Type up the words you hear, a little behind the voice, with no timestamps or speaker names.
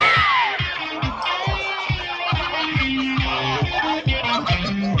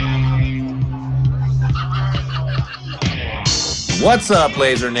What's up,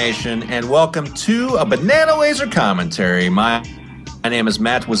 Laser Nation, and welcome to a Banana Laser commentary. My name is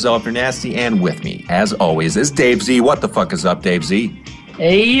Matt Wazell, if you're nasty, and with me, as always, is Dave Z. What the fuck is up, Dave Z?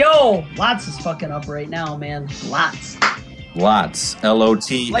 Hey, yo! Lots is fucking up right now, man. Lots.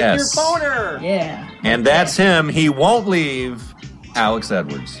 L-O-T-S. Like your phoner! Yeah. And that's him. He won't leave. Alex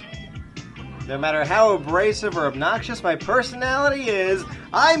Edwards. No matter how abrasive or obnoxious my personality is,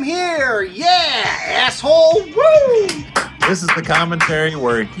 I'm here! Yeah! Asshole! Woo! This is the commentary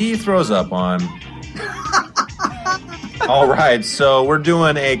where he throws up on. All right, so we're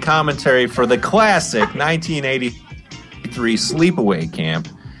doing a commentary for the classic 1983 Sleepaway Camp.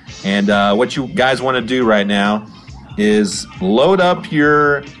 And what you guys want to do right now is load up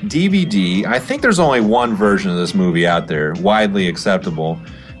your DVD. I think there's only one version of this movie out there, widely acceptable.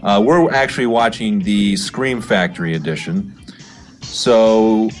 We're actually watching the Scream Factory edition.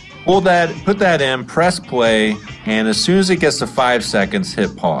 So put that in, press play, and as soon as it gets to 5 seconds,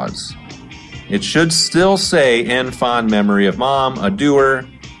 hit pause. It should still say, in fond memory of Mom, a doer.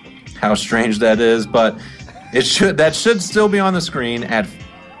 How strange that is, but that should still be on the screen at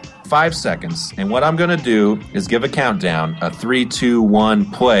 5 seconds. And what I'm going to do is give a countdown, a 3, 2,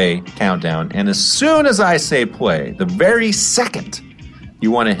 1, play countdown. And as soon as I say play, the very second you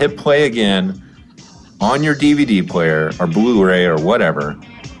want to hit play again on your DVD player or Blu-ray or whatever,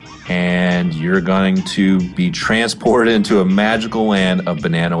 and you're going to be transported into a magical land of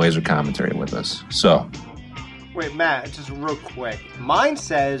Banana Laser commentary with us. So, wait, Matt, just real quick. Mine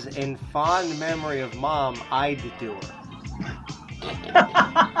says, in fond memory of Mom, I the doer.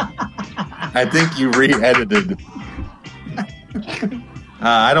 I think you re-edited.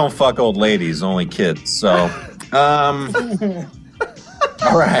 I don't fuck old ladies, only kids. So, all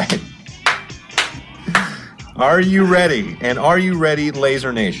right. Are you ready? And are you ready,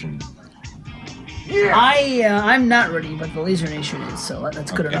 Laser Nation? Yeah. I'm not ready, but the Laser Nation is, so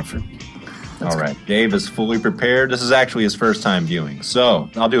that's good enough for me. All right. Dave is fully prepared. This is actually his first time viewing.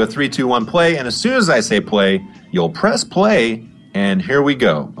 So I'll do a 3, 2, 1 play, and as soon as I say play, you'll press play, and here we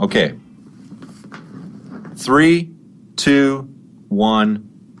go. Okay. 3, 2,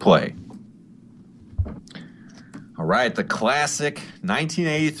 1, play. All right, the classic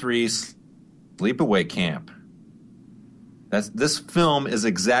 1983 Sleepaway Camp. This film is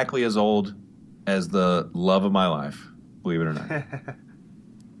exactly as old as the love of my life, believe it or not.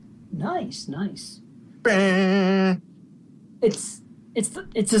 Nice. Bah. It's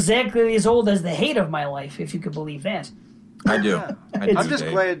exactly as old as the hate of my life, if you could believe that. I do. Yeah. I I'm do, just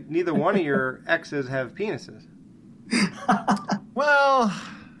Dave. glad neither one of your exes have penises. Well,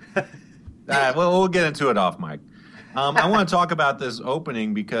 we'll get into it off mic. I want to talk about this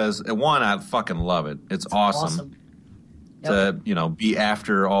opening because, one, I fucking love it. It's awesome. Yep. To, be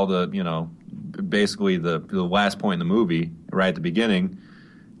after all the, basically the last point in the movie, right at the beginning,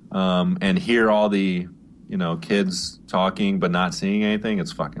 and hear all the, kids talking but not seeing anything.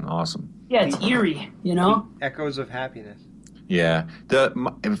 It's fucking awesome. Yeah, it's eerie, Echoes of happiness. Yeah.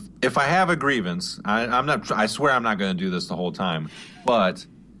 If I have a grievance, I swear I'm not going to do this the whole time, but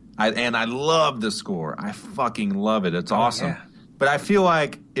I love the score. I fucking love it. It's awesome. Yeah. But I feel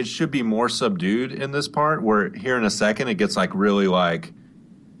like it should be more subdued in this part, where here in a second it gets like really like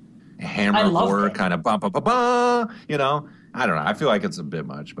hammer horror kind of ba ba ba ba. I don't know. I feel like it's a bit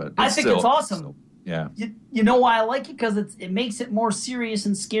much, but I think it's awesome. Yeah. You know why I like it? Because it makes it more serious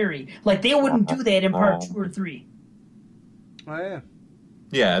and scary. Like they wouldn't do that in part 2 or 3. Oh yeah.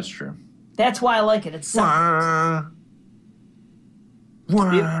 Yeah, that's true. That's why I like it. It's I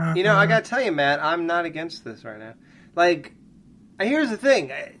gotta tell you, Matt, I'm not against this right now. Like, here's the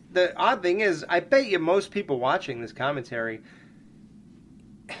thing. The odd thing is, I bet you most people watching this commentary,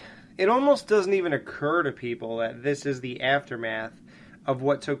 it almost doesn't even occur to people that this is the aftermath of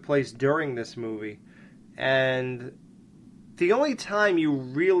what took place during this movie. And the only time you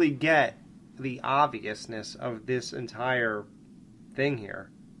really get the obviousness of this entire thing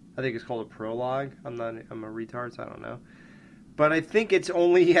here, I think it's called a prologue. I'm a retard, so I don't know. But I think it's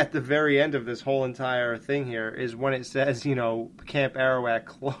only at the very end of this whole entire thing here is when it says, Camp Arawak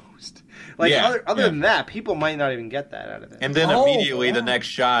closed. Like, other than that, people might not even get that out of it. And then immediately the next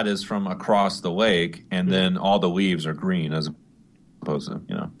shot is from across the lake, and then all the leaves are green as opposed to,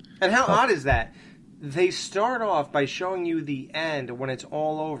 And how odd is that? They start off by showing you the end when it's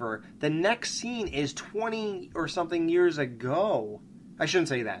all over. The next scene is 20 or something years ago. I shouldn't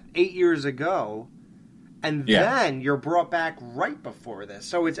say that. 8 years ago. And then you're brought back right before this.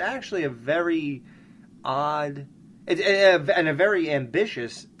 So it's actually a very odd and a very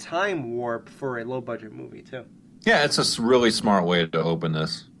ambitious time warp for a low-budget movie, too. Yeah, it's a really smart way to open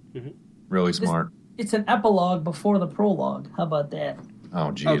this. Mm-hmm. Really smart. It's an epilogue before the prologue. How about that? Oh,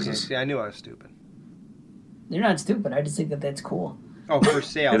 Okay, Jesus. see, I knew I was stupid. You're not stupid. I just think that that's cool. Oh, for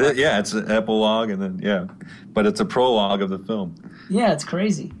sale. It is, yeah, it's an epilogue, and then, yeah. But it's a prologue of the film. Yeah, it's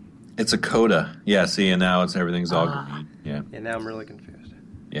crazy. It's a coda. Yeah, see, and now everything's all green. Yeah. Yeah, now I'm really confused.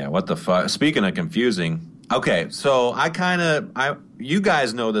 Yeah, what the fuck? Speaking of confusing, okay, so you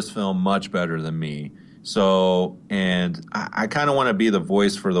guys know this film much better than me. So, and I kind of want to be the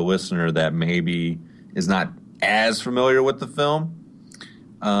voice for the listener that maybe is not as familiar with the film.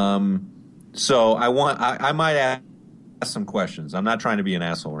 So I might ask some questions. I'm not trying to be an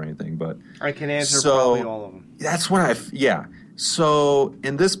asshole or anything, but I can answer probably all of them. that's what yeah. So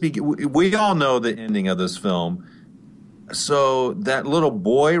in this, we all know the ending of this film. So that little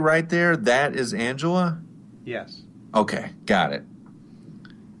boy right there, that is Angela? Yes. Okay, got it.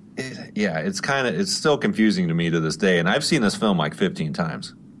 It's still confusing to me to this day, and I've seen this film like 15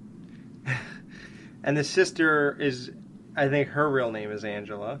 times. And the sister is, I think her real name is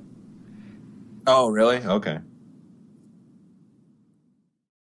Angela. Oh, really? Okay.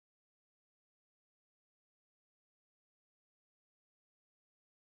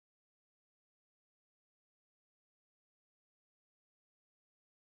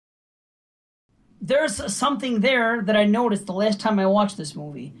 There's something there that I noticed the last time I watched this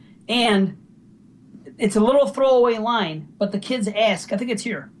movie, and it's a little throwaway line, but the kids ask, I think it's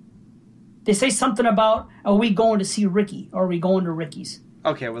here. They say something about, are we going to see Ricky, or are we going to Ricky's?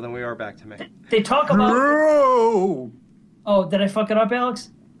 Okay, well then we are back to me. They talk about... No! Oh, did I fuck it up,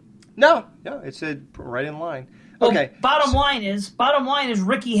 Alex? No, it said right in line. Well, Okay. Bottom line is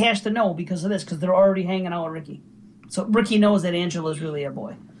Ricky has to know because of this, because they're already hanging out with Ricky. So Ricky knows that Angela's really a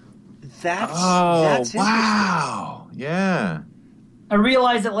boy. That's wow. Yeah. I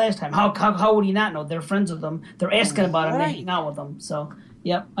realized it last time. How would he not know? They're friends with them. They're asking about him. They Right. hang out with them. So,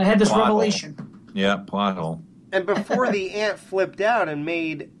 yep. I had this Plot hole. revelation. Yeah, plot hole. And before the aunt flipped out and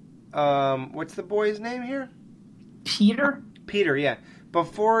made, what's the boy's name here? Peter? Peter, yeah.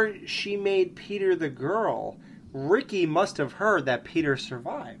 Before she made Peter the girl, Ricky must have heard that Peter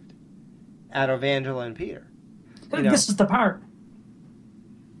survived out of Angela and Peter. You know? This is the part.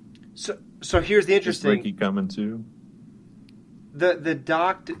 So here's the Is interesting. Ricky coming too? The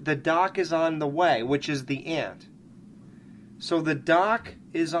doc is on the way, which is the aunt. So the doc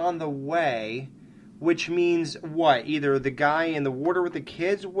is on the way, which means what? Either the guy in the water with the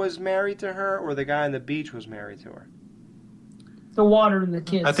kids was married to her, or the guy on the beach was married to her. The water and the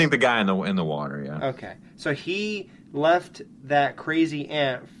kids. I think the guy in the water, yeah. Okay, so he left that crazy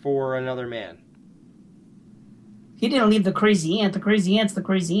aunt for another man. He didn't leave the crazy aunt. The crazy aunt's the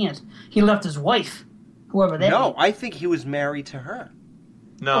crazy aunt. He left his wife, whoever that No, is. I think he was married to her.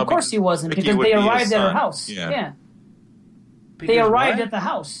 No, Of course he wasn't, Ricky because would they be his arrived at her son. house. Yeah. Yeah. They Because arrived what? at the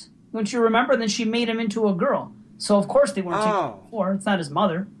house. Don't you remember? Then she made him into a girl. So of course they weren't together before. It's not his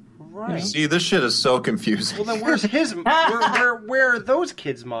mother. Right. See, this shit is so confusing. Well, then where's his? where are those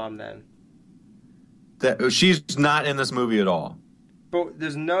kids' mom then? She's not in this movie at all. But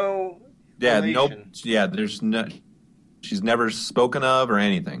there's no. Yeah, relation. there's no. She's never spoken of or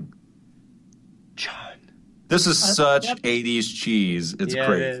anything. John. This is such yep. 80s cheese. It's Yeah,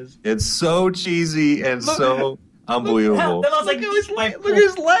 crazy. it is. It's so cheesy and so unbelievable. That was like, Look at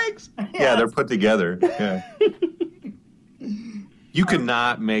his legs. Yeah, they're put together. Yeah. You could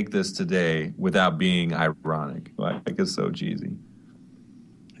not make this today without being ironic. Like, it's so cheesy.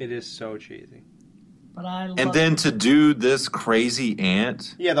 It is so cheesy. But I love And then to do this crazy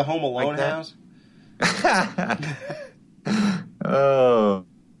aunt. Yeah, the Home Alone Like that? house. Oh.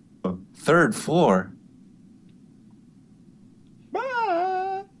 Third floor.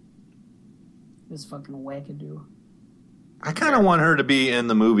 Bye. this fucking wackadoo. I kind of want her to be in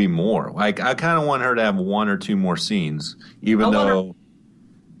the movie more. Like, I kind of want her to have one or two more scenes, even though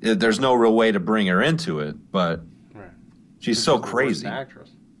there's no real way to bring her into it. But Right. she's so the worst crazy. actress.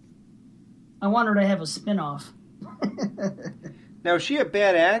 I want her to have a spin-off. Now, is she a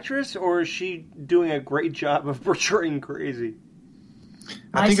bad actress, or is she doing a great job of portraying crazy?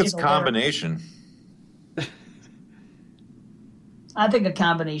 I think say it's a the latter. combination. I think a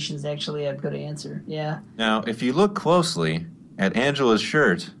combination is actually a good answer. Yeah. Now, if you look closely at Angela's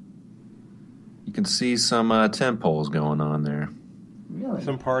shirt, you can see some tent poles going on there. Really?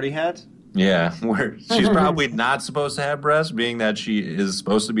 Some party hats? Yeah, where she's probably not supposed to have breasts, being that she is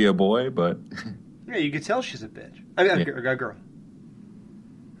supposed to be a boy, but... Yeah, you could tell she's a bitch. I mean, a girl.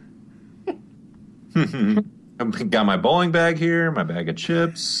 Got my bowling bag here, my bag of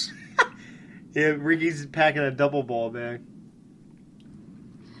chips. Yeah, Ricky's packing a double ball bag.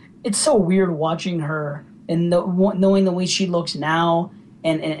 It's so weird watching her and knowing the way she looks now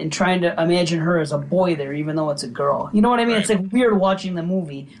and trying to imagine her as a boy there, even though it's a girl. You know what I mean? Right. It's like weird watching the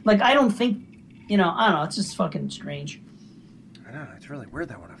movie. Like, I don't think, I don't know. It's just fucking strange. I know. It's really weird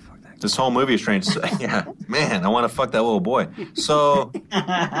that I want to fuck that guy. This whole movie is strange. Yeah, man, I want to fuck that little boy. So,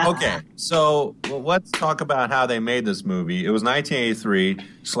 okay. So, let's talk about how they made this movie. It was 1983.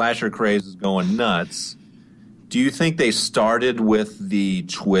 Slasher craze is going nuts. Do you think they started with the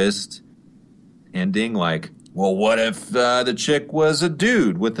twist ending, like, well, what if the chick was a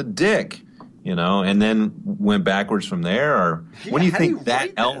dude with a dick, and then went backwards from there? Or when do you think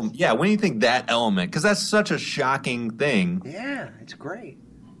that element? Yeah, when do you think that element? Because that's such a shocking thing. Yeah, it's great.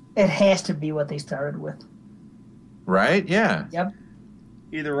 It has to be what they started with, right? Yeah. Yep.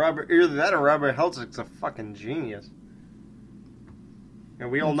 Either that or Robert Heltzig's a fucking genius.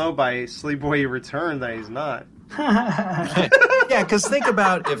 And we all know by Sleepaway Return that he's not. Yeah, because think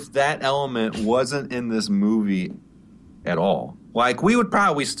about if that element wasn't in this movie at all. Like, we would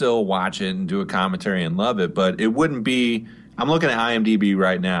probably still watch it and do a commentary and love it, but it wouldn't be... I'm looking at IMDb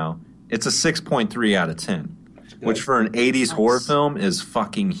right now. It's a 6.3 out of 10, which for an 80s horror film is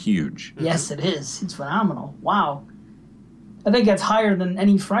fucking huge. Yes, it is. It's phenomenal. Wow. I think that's higher than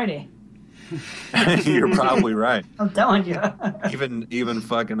any Friday. You're probably right. I'm telling you. even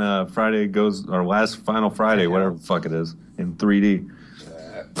fucking Friday goes, or last Final Friday, whatever the fuck it is, in 3D.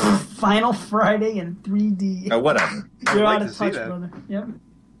 Final Friday in 3D. Whatever. You're out of touch, brother. Yep.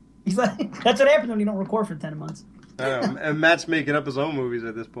 He's like, that's what happens when you don't record for 10 months. I know. And Matt's making up his own movies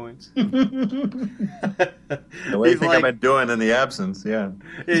at this point. The way I think I've been doing in the absence, yeah.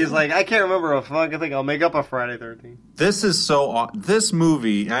 He's like, I can't remember a fucking thing. I'll make up a Friday 13th. This is this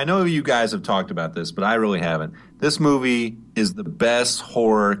movie, I know you guys have talked about this, but I really haven't. This movie is the best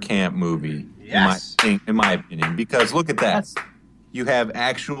horror camp movie, in my opinion, because look at that. You have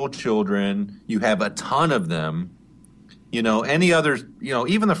actual children. You have a ton of them. Any other,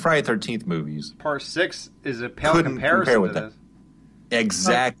 even the Friday 13th movies. Part 6 is a pale comparison to this.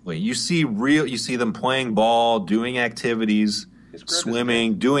 Exactly. You see them playing ball, doing activities,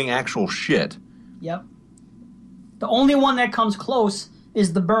 swimming, doing actual shit. Yep. The only one that comes close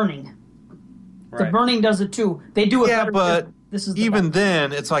is The Burning. Right. The Burning does it too. They do it better. But this is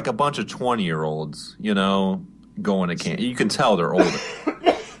then, it's like a bunch of 20-year-olds, going to camp. You can tell they're older.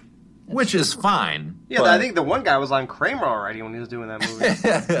 Which is fine. Yeah, I think the one guy was on Kramer already when he was doing that movie.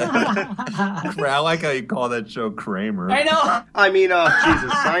 I like how you call that show Kramer. I know. I mean,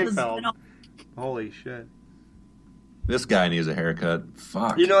 Jesus, Seinfeld. Holy shit. This guy needs a haircut.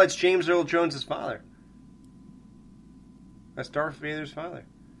 Fuck. It's James Earl Jones' father. That's Darth Vader's father.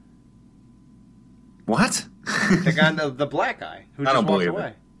 What? The guy, the black guy who just walked away.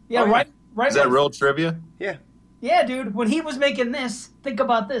 It. Yeah, right. Is that real trivia? Yeah. Yeah, dude. When he was making this, think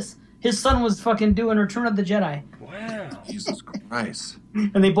about this. His son was fucking doing Return of the Jedi. Wow. Jesus Christ.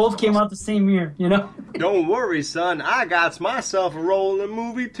 And they both came out the same year, Don't worry, son. I got myself a role in the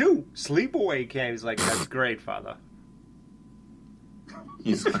movie, too. Sleepaway Camp. He's like, that's great, father.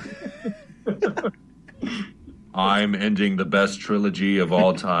 I'm ending the best trilogy of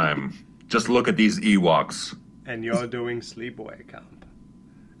all time. Just look at these Ewoks. And you're doing Sleepaway Camp.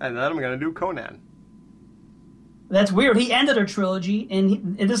 And then I'm going to do Conan. That's weird. He ended a trilogy,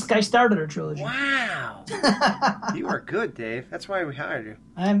 and this guy started a trilogy. Wow. You are good, Dave. That's why we hired you.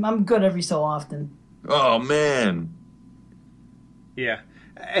 I'm good every so often. Oh, man. Yeah.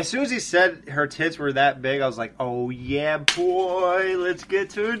 As soon as he said her tits were that big, I was like, oh, yeah, boy, let's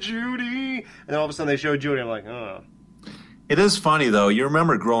get to Judy. And then all of a sudden they showed Judy. I'm like, oh. It is funny, though. You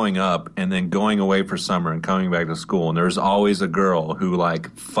remember growing up and then going away for summer and coming back to school, and there's always a girl who,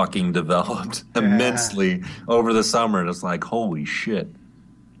 fucking developed immensely over the summer, and it's like, holy shit.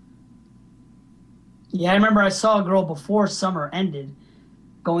 Yeah, I remember I saw a girl before summer ended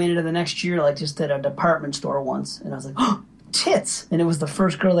going into the next year, just at a department store once, and I was like, oh, tits! And it was the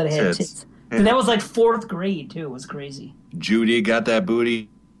first girl that had tits. And that was 4th grade, too. It was crazy. Judy got that booty.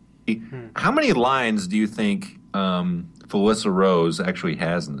 How many lines do you think... Felissa Rose actually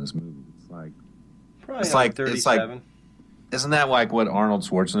has in this movie? It's like 37. Isn't that like what Arnold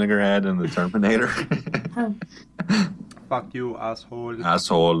Schwarzenegger had in the Terminator? Fuck you, asshole.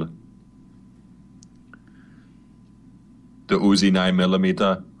 Asshole. The Uzi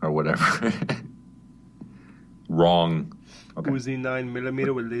 9mm or whatever. Wrong. Okay. Uzi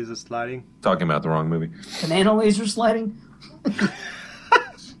 9mm with laser sliding. Talking about the wrong movie. Banana laser sliding.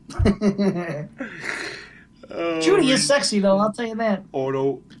 Judy is sexy, though. I'll tell you that.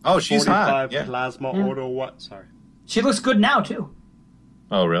 Auto. Oh, she's hot. Yeah. Plasma auto. What? Sorry. She looks good now too.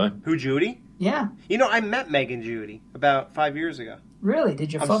 Oh, really? Who, Judy? Yeah. I met Megan Judy about 5 years ago. Really?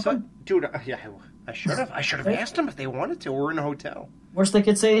 Did you fuck them? Dude, yeah, I should have. I should have asked them if they wanted to. We're in a hotel. Worst they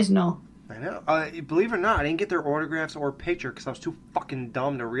could say is no. I know. Believe it or not, I didn't get their autographs or picture because I was too fucking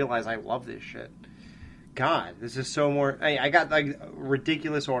dumb to realize I love this shit. God, this is so more. I got like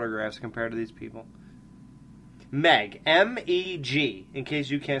ridiculous autographs compared to these people. Meg, M-E-G, in case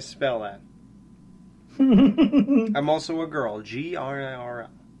you can't spell that. I'm also a girl, G-R-I-R-L.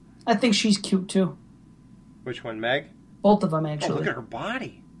 I think she's cute too. Which one, Meg? Both of them, Oh, actually. look at her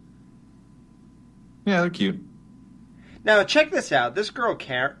body. Yeah, they're cute. Now, check this out. This girl,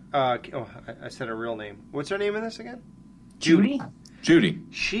 I said her real name. What's her name in this again? Judy? Judy.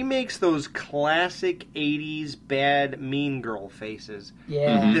 She makes those classic 80s bad mean girl faces.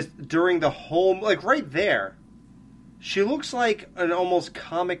 Yeah. During the whole... Like, right there. She looks like an almost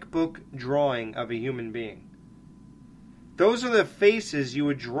comic book drawing of a human being. Those are the faces you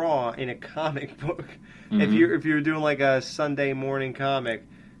would draw in a comic book. If you're doing like a Sunday morning comic.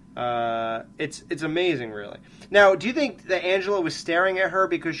 It's amazing, really. Now, do you think that Angela was staring at her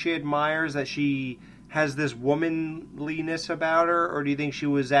because she admires that she has this womanliness about her, or do you think she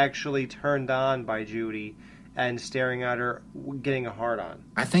was actually turned on by Judy and staring at her, getting a hard on?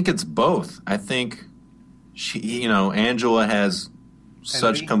 I think it's both. I think Angela has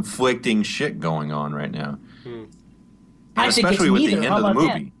such conflicting shit going on right now. I think it's especially with the neither. end How of the about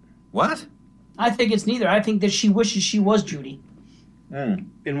movie. that? What? I think it's neither. I think that she wishes she was Judy.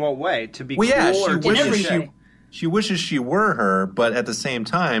 In what way? To be Well, yeah, cool or she wishes she were her, but at the same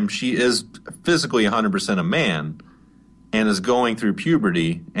time, she is physically 100% a man and is going through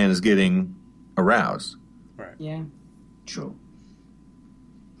puberty and is getting aroused. Right. Yeah, true.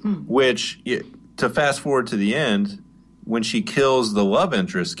 Which, to fast forward to the end, when she kills the love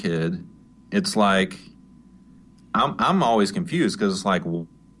interest kid, it's like, I'm always confused because it's like,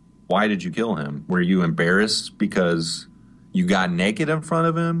 why did you kill him? Were you embarrassed because you got naked in front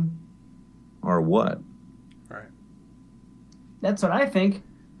of him, or what? Right. That's what I think.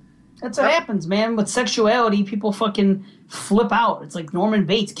 That's what happens, man. With sexuality, people fucking flip out. It's like Norman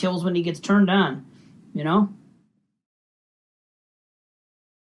Bates kills when he gets turned on, you know?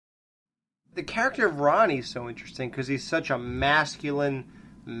 The character of Ronnie is so interesting because he's such a masculine,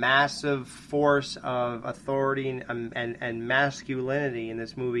 massive force of authority and masculinity in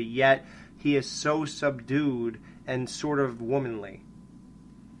this movie, yet he is so subdued and sort of womanly.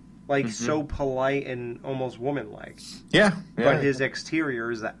 Like, so polite and almost woman-like. Yeah. But his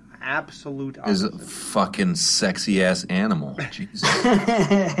exterior is the absolute opposite. Is a fucking sexy-ass animal. Jesus.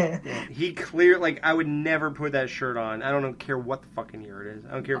 He I would never put that shirt on. I don't care what the fucking year it is.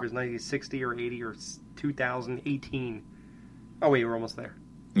 I don't care if it's 1960 or 80 or 2018. Oh, wait, we're almost there.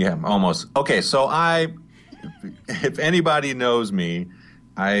 Yeah, almost. Okay, so if anybody knows me,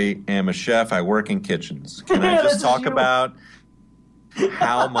 I am a chef. I work in kitchens. Can I just talk about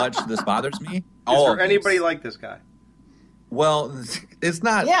how much this bothers me? Is there anybody like this guy? Well, it's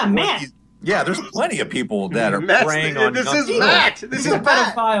not. Yeah, Matt. Yeah, there's plenty of people that are preying on. This is Matt. This is a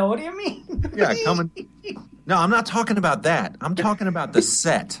pedophile. What do you mean? Yeah, coming. No, I'm not talking about that. I'm talking about the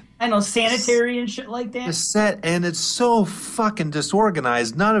set. I know, sanitary and shit like that. The set, and it's so fucking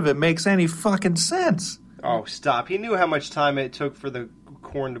disorganized. None of it makes any fucking sense. Oh, stop. He knew how much time it took for the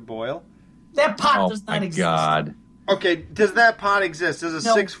corn to boil. That pot does not exist. Oh, my God. Okay, does that pot exist? Does a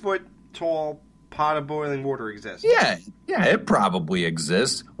 6-foot-tall pot of boiling water exist? Yeah, it probably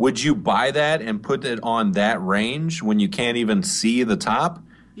exists. Would you buy that and put it on that range when you can't even see the top?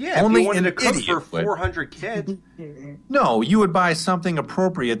 Yeah, Only if you wanted to cook idiot for 400 kids. No, you would buy something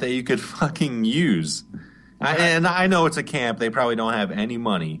appropriate that you could fucking use. And I know it's a camp. They probably don't have any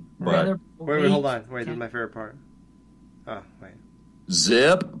money. But Wait, hold on. Wait, this is my favorite part. Oh, wait.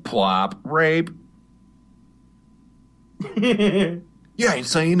 Zip, plop, rape. You ain't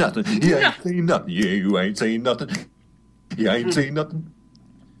saying nothing. You ain't saying nothing. Yeah, you ain't saying nothing. You ain't saying nothing.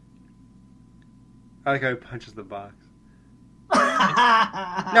 I like how he punches the box.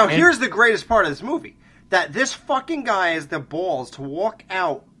 Now, here's the greatest part of this movie. That this fucking guy has the balls to walk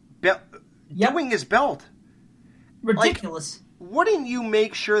out doing his belt. Ridiculous. Like, wouldn't you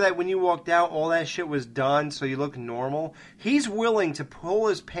make sure that when you walked out, all that shit was done so you look normal? He's willing to pull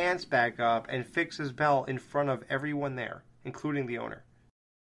his pants back up and fix his belt in front of everyone there, including the owner.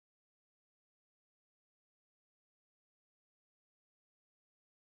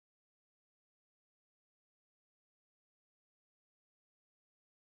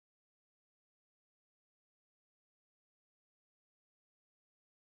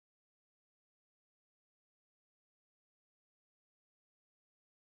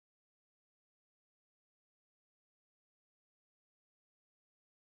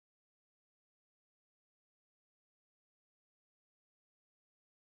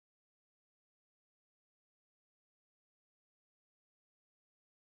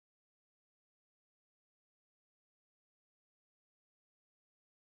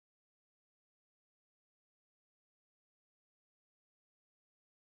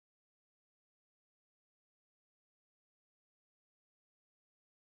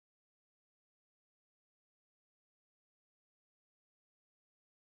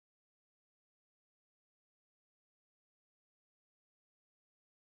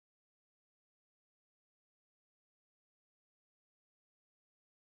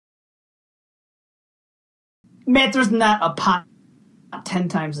 Matt, there's not a pot 10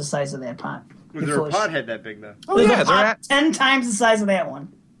 times the size of that pot. Was there a pothead that big, though? Oh, yeah, they're at 10 times the size of that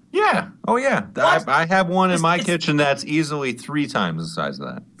one. Yeah. Oh, yeah. I have one in my kitchen that's easily 3 times the size of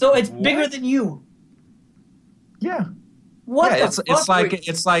that. So it's bigger than you. Yeah. What? Yeah, the it's fuck? like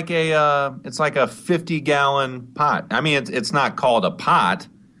a 50-gallon pot. I mean, it's not called a pot,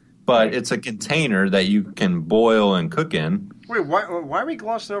 but it's a container that you can boil and cook in. Wait, why are we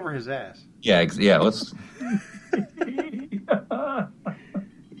glossing over his ass? Yeah. Let's.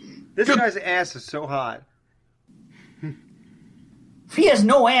 This guy's ass is so hot. He has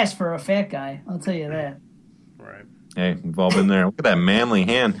no ass for a fat guy. I'll tell you that. Right. Hey, we've all been there. Look at that manly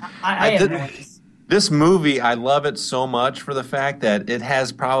hand. I have no ass. This movie, I love it so much for the fact that it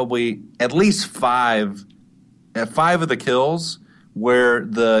has probably at least 5 of the kills where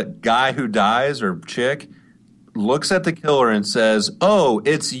the guy who dies or chick looks at the killer and says, "Oh,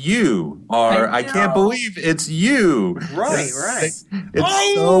 it's you," or "I can't believe it's you." Right. It's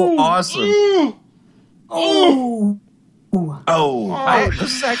so awesome.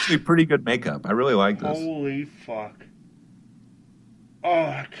 This is actually pretty good makeup. I really like this. Holy fuck. Oh,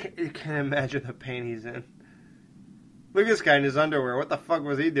 I can't imagine the pain he's in. Look at this guy in his underwear. What the fuck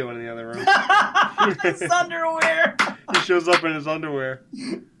was he doing in the other room? His underwear. He shows up in his underwear.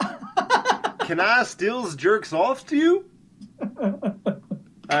 Can I still jerks off to you?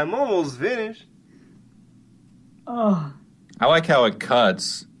 I'm almost finished. Oh. I like how it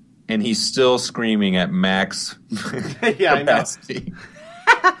cuts, and he's still screaming at max capacity. I know.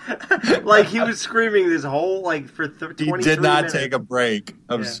 Like he was screaming this whole for 23 minutes. He did not take a break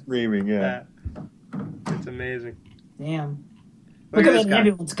of screaming. Yeah, it's amazing. Damn. Look at this that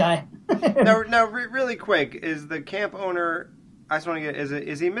ambulance guy. Now, really quick, is the camp owner? I just want to get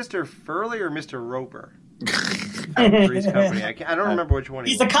is he Mr. Furley or Mr. Roper? Three's Company. I don't remember which one.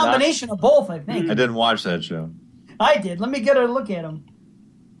 He's a combination of both, I think. I didn't watch that show. I did. Let me get a look at him.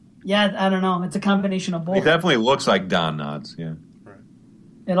 Yeah, I don't know. It's a combination of both. He definitely looks like Don Knotts. Yeah.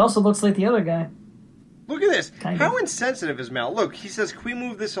 It also looks like the other guy. Look at this. Kind How of. insensitive is Mel? Look, he says, "Can we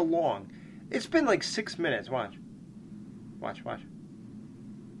move this along?" It's been like 6 minutes. Watch.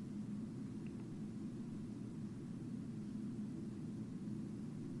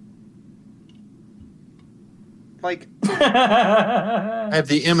 Like, I have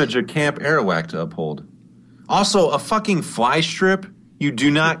the image of Camp Arawak to uphold. Also, a fucking fly strip. You do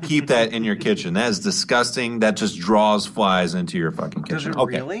not keep that in your kitchen. That is disgusting. That just draws flies into your fucking kitchen. Does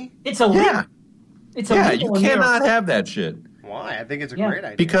it really? It's illegal. Yeah. It's Yeah, illegal. you cannot have that shit. Why? I think it's a great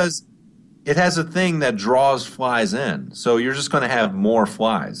idea. Because it has a thing that draws flies in. So you're just going to have more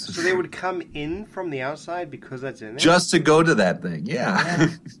flies. So they would come in from the outside because that's in there? Just to go to that thing. Yeah.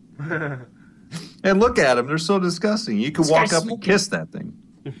 And look at them. They're so disgusting. You could walk up and kiss that thing.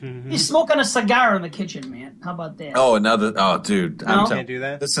 He's smoking a cigar in the kitchen, man. How about that? Oh, dude. No? Can't do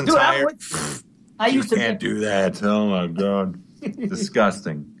that? This entire... I used to can't do that. Oh, my God.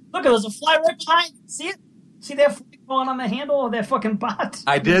 Disgusting. Look, there's a fly right behind you. See it? See that fly going on the handle of that fucking pot?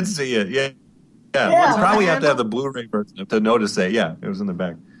 I did see it. Yeah. Yeah. We probably have to have the Blu-ray version to notice that. Yeah, it was in the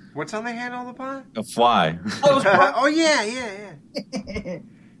back. What's on the handle of the pot? A fly. Oh, yeah.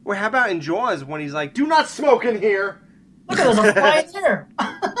 Well, how about in Jaws when he's like, "Do not smoke in here"? Look, there's a fly there.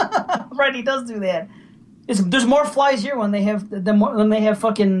 Right, he does do that. There's more flies here when they have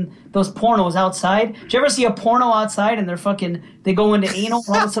fucking those pornos outside. Did you ever see a porno outside and they go into anal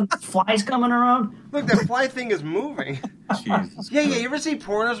and all of a sudden flies coming around? Look, the fly thing is moving. Jesus. Yeah. You ever see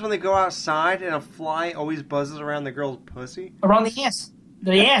pornos when they go outside and a fly always buzzes around the girl's pussy? Around the ass.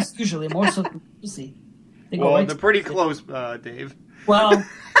 The ass, usually, more so than the pussy. They're pretty close, Dave. Well,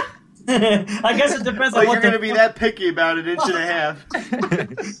 I guess it depends on what you're going to be that picky about an inch and a half.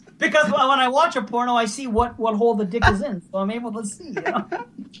 Because when I watch a porno, I see what hole the dick is in, so I'm able to see. Not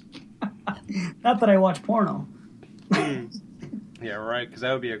that I watch porno. Yeah, right, because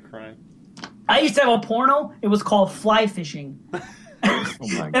that would be a crime. I used to have a porno. It was called Fly Fishing. Oh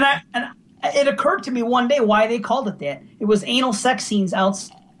my God. And it occurred to me one day why they called it that. It was anal sex scenes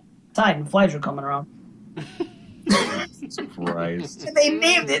outside and flies were coming around. Jesus Christ. And they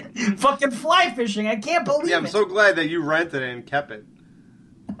named it fucking Fly Fishing. I can't believe it. Yeah, I'm so glad that you rented it and kept it.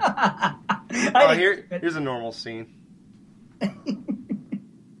 Here's a normal scene.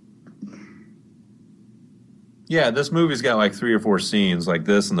 Yeah, this movie's got like 3 or 4 scenes like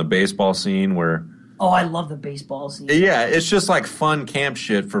this and the baseball scene where... Oh, I love the baseball scene. Yeah, it's just like fun camp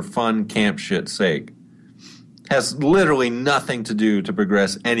shit for fun camp shit's sake. Has literally nothing to do to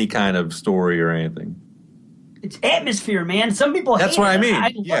progress any kind of story or anything. It's atmosphere, man. Some people hate it. That's what I mean.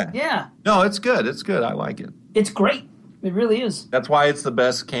 Yeah. No, it's good. It's good. I like it. It's great. It really is. That's why it's the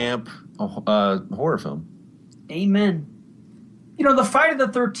best camp horror film. Amen. You know, the Friday the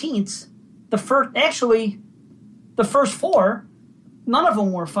 13th, the first four, none of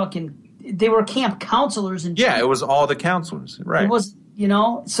them were they were camp counselors. And yeah, it was all the counselors. Right. It was,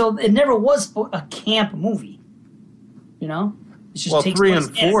 so it never was a camp movie. It just well, takes 3 place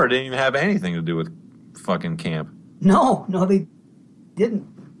and 4 didn't even have anything to do with fucking camp. No, they didn't.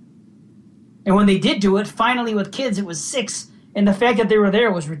 And when they did do it, finally with kids, it was 6. And the fact that they were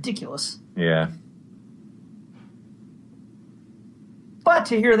there was ridiculous. Yeah. But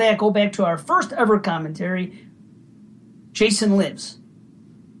to hear that, go back to our first ever commentary, Jason Lives.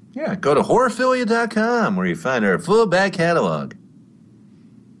 Yeah, go to horrorphilia.com where you find our full back catalog.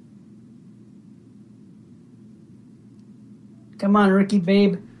 Come on, Ricky,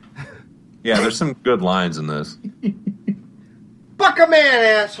 babe. Yeah, there's some good lines in this. Fuck a man,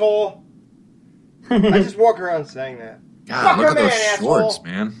 asshole! I just walk around saying that. God, look at those shorts,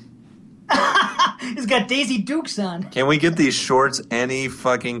 man. He's got Daisy Dukes on. Can we get these shorts any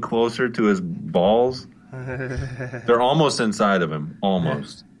fucking closer to his balls? They're almost inside of him.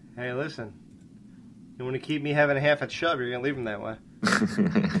 Almost. Hey, listen. You want to keep me having a half a chub, you're going to leave him that way.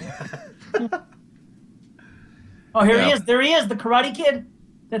 Oh, here he is. There he is, the Karate Kid.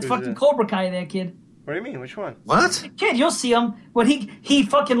 That's Who's fucking that? Cobra Kai, that kid. What do you mean? Which one? What? The kid, you'll see him. When he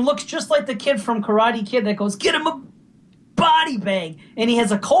fucking looks just like the kid from Karate Kid that goes, get him a body bag. And he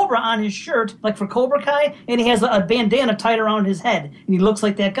has a cobra on his shirt, like for Cobra Kai, and he has a bandana tied around his head. And he looks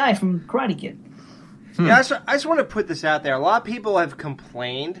like that guy from Karate Kid. Yeah, I just want to put this out there. A lot of people have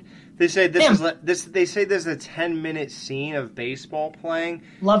complained. They say They say there's a 10-minute scene of baseball playing.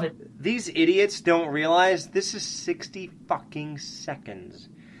 Love it. These idiots don't realize this is 60 fucking seconds.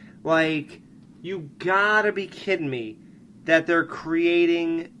 Like, you gotta be kidding me that they're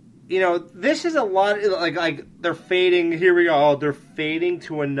creating. This is a lot. Like they're fading. Here we go. Oh, they're fading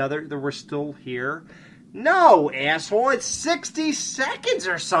to another. That we're still here. No, asshole. It's 60 seconds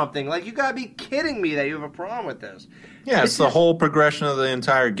or something. Like, you gotta be kidding me that you have a problem with this. Yeah, it's the whole progression of the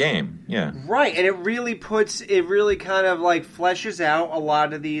entire game. Yeah. Right, and it really kind of like fleshes out a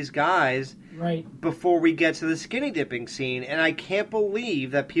lot of these guys. Right. Before we get to the skinny dipping scene, and I can't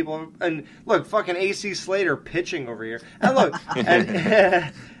believe that people and look, fucking AC Slater pitching over here, and look,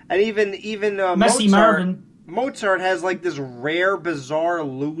 and even Messy Marvin. Mozart has like this rare, bizarre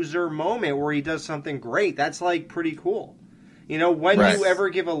loser moment where he does something great. That's like pretty cool. When do you ever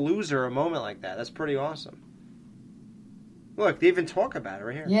give a loser a moment like that? That's pretty awesome. Look, they even talk about it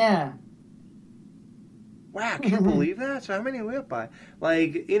right here. Yeah. Wow, can you believe that? So how many we up by?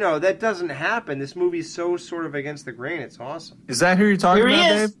 Like, that doesn't happen. This movie's so sort of against the grain. It's awesome. Is that who you're talking about,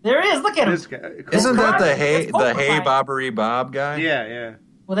 Dave? There he is. Look at him. This guy, Isn't that the Hey Kai. Bobbery Bob guy? Yeah.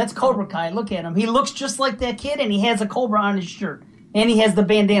 Well, that's Cobra Kai. Look at him. He looks just like that kid, and he has a cobra on his shirt. And he has the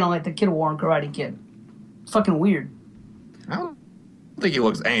bandana like the kid wore in Karate Kid. It's fucking weird. I don't think he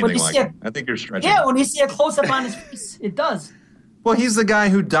looks anything like him. I think you're stretching. Yeah, when you see a close-up on his face, it does. Well, he's the guy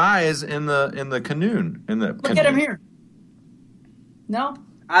who dies in the canoe. Look at him here. No?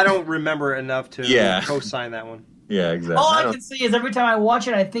 I don't remember enough to co-sign that one. Yeah, exactly. All I can say is every time I watch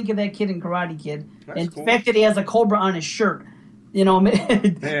it, I think of that kid in Karate Kid. That's cool. The fact that he has a cobra on his shirt. Maybe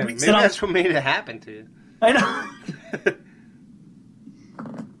that's what made it happen to you. I know.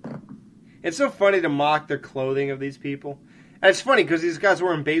 It's so funny to mock the clothing of these people. And it's funny because these guys are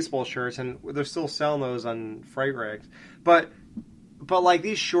wearing baseball shirts and they're still selling those on freight rags. But like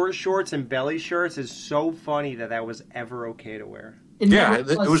these short shorts and belly shirts is so funny that was ever okay to wear.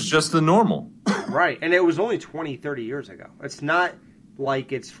 It was just the normal. Right. And it was only 20, 30 years ago. It's not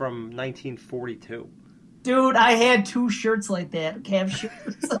like it's from 1942. Dude, I had 2 shirts like that, calf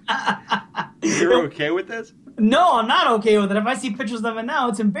shirts. You're okay with this? No, I'm not okay with it. If I see pictures of it now,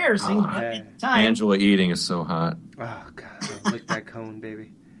 it's embarrassing. Oh, but at the time, Angela eating is so hot. Oh, God. Lick that cone,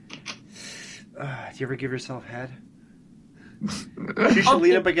 baby. Do you ever give yourself head? She should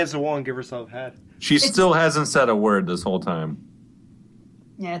lean up against the wall and give herself head. She still hasn't said a word this whole time.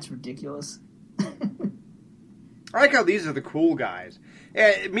 Yeah, it's ridiculous. I like how these are the cool guys.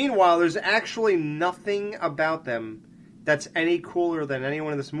 Meanwhile, there's actually nothing about them that's any cooler than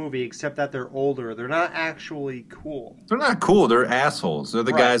anyone in this movie except that they're older. They're not actually cool. They're not cool. They're assholes. They're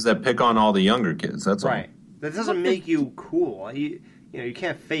the guys that pick on all the younger kids. That's all. Right. That doesn't make you cool. You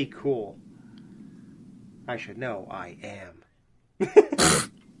can't fake cool. I should know I am.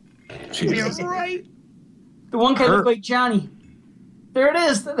 Jesus. You're right. The one guy looked like Johnny. There it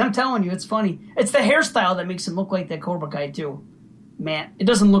is. I'm telling you, it's funny. It's the hairstyle that makes him look like that Cobra guy, too. Man, it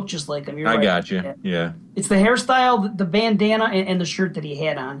doesn't look just like him. You're right. I got you. Yeah. It's the hairstyle, the bandana, and the shirt that he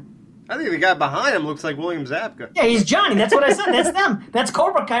had on. I think the guy behind him looks like William Zabka. Yeah, he's Johnny. That's what I said. That's them. That's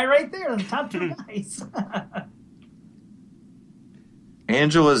Cobra Kai right there. The top 2 guys.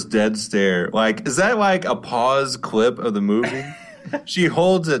 Angela's dead stare. Like, is that like a pause clip of the movie? She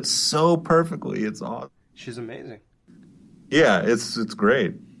holds it so perfectly. It's awesome. She's amazing. Yeah, it's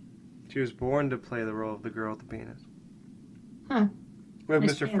great. She was born to play the role of the girl with the penis. Huh. We have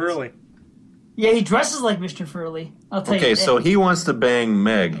Nice Mr. pants. Furley. Yeah, he dresses like Mr. Furley. I'll tell you Okay, that. so he wants to bang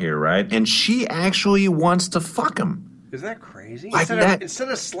Meg here, right? And she actually wants to fuck him. Isn't that crazy? Like Instead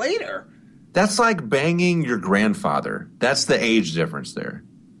of Slater. That's like banging your grandfather. That's the age difference there.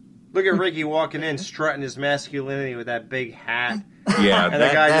 Look at Ricky walking in, strutting his masculinity with that big hat. Yeah, And the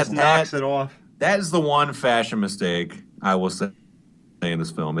guy just knocks it off. That is the one fashion mistake I will say in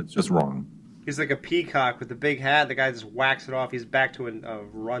this film. It's just wrong. He's like a peacock with the big hat. The guy just whacks it off. He's back to a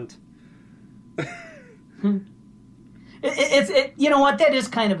runt. You know what? That is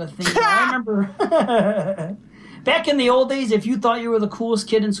kind of a thing. I remember back in the old days, if you thought you were the coolest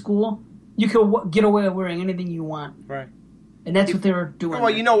kid in school, you could get away with wearing anything you want. Right. And that's what they were doing.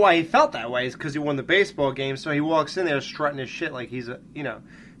 Well, you know why he felt that way is because he won the baseball game, so he walks in there strutting his shit like he's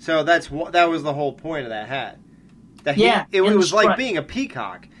So that was the whole point of that hat. It was like being a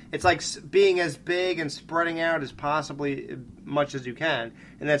peacock. It's like being as big and spreading out as possibly much as you can,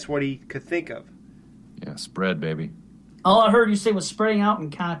 and that's what he could think of. Yeah, spread, baby. All I heard you say was spreading out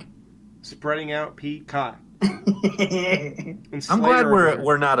and cock. Spreading out peacock. I'm glad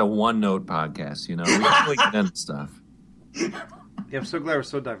we're not a one-note podcast, you know? We actually get into stuff. Yeah, I'm so glad we're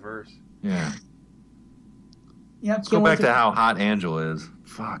so diverse. Yeah. Yeah, Let's go back to how hot Angela is.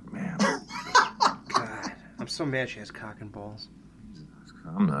 Fuck, man. God, I'm so mad she has cock and balls.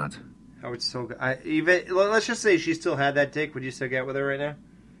 I'm not. I would so good. Let's just say she still had that dick. Would you still get with her right now?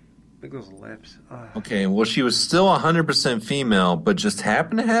 Look at those lips. Ugh. Okay, well, she was still 100% female, but just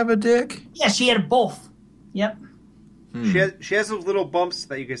happened to have a dick? Yeah, she had both. Yep. She has those little bumps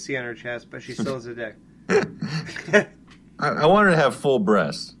that you can see on her chest, but she still has a dick. I want her to have full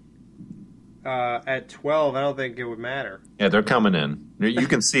breasts. At 12, I don't think it would matter. Yeah, they're coming in. You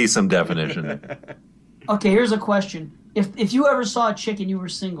can see some definition. Okay, here's a question. If you ever saw a chick and you were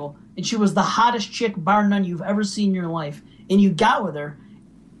single, and she was the hottest chick, bar none, you've ever seen in your life, and you got with her,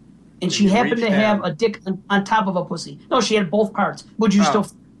 and she happened to have a dick on top of a pussy. No, she had both parts. Would you still...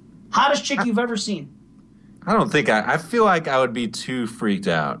 Hottest chick you've ever seen. I don't think I feel like I would be too freaked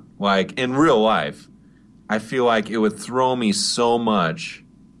out. Like, in real life, I feel like it would throw me so much,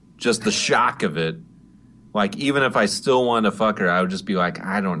 just the shock of it. Like, even if I still wanted to fuck her, I would just be like,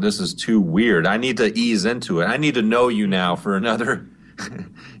 this is too weird. I need to ease into it. I need to know you now for another,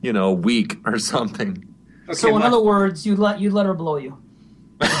 week or something. Okay, so in other words, you'd let her blow you.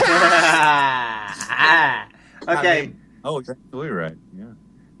 Okay. You're absolutely right. Yeah.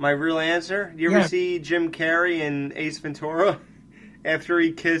 My real answer? You ever see Jim Carrey in Ace Ventura after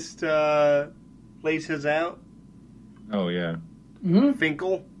he kissed Laces Out? Oh, yeah. Mm-hmm.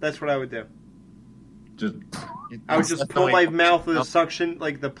 Finkel? That's what I would do. I would just pull fill my mouth with a suction,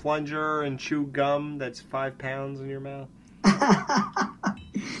 like the plunger, and chew gum that's 5 pounds in your mouth.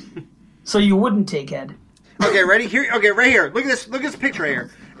 So you wouldn't take head. Okay, ready? Here. Okay, right here. Look at this picture right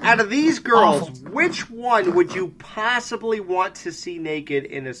here. Out of these girls, which one would you possibly want to see naked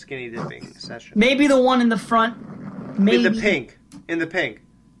in a skinny dipping session? Maybe the one in the front. Maybe In the pink.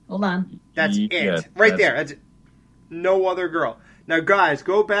 Hold on. That's it. Right there. That's it. No other girl. Now, guys,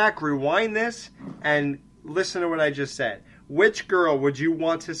 go back, rewind this, and listen to what I just said. Which girl would you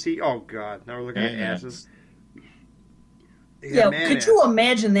want to see? Oh, God. Now we're looking at asses. Yeah, could you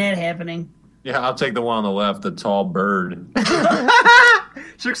imagine that happening? Yeah, I'll take the one on the left, the tall bird.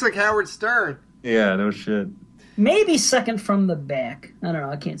 She looks like Howard Stern. Yeah, no shit. Maybe second from the back. I don't know.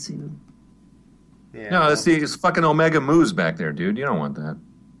 I can't see them. Yeah, no, it's fucking Omega Moose back there, dude. You don't want that.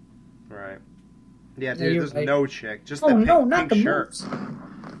 Right. Yeah, dude, there's no chick. Just the pink the shirt.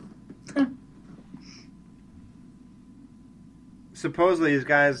 Supposedly, these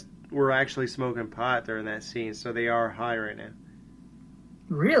guys were actually smoking pot during that scene, so they are high right now.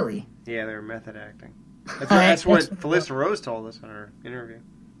 Really? Yeah, they're method acting. That's what Felissa Rose told us in her interview.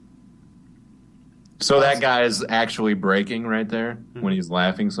 So that guy is actually breaking right there when he's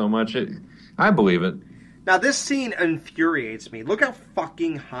laughing so much. I believe it. Now, this scene infuriates me. Look how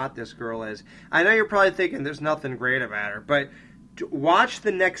fucking hot this girl is. I know you're probably thinking there's nothing great about her, but watch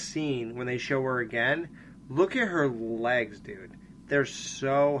the next scene when they show her again. Look at her legs, dude. They're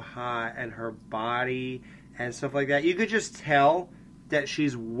so hot, and her body and stuff like that. You could just tell that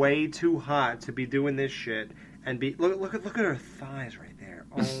she's way too hot to be doing this shit. And look at her thighs right there.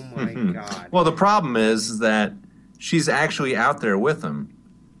 Oh my God. Well, the problem is that she's actually out there with him,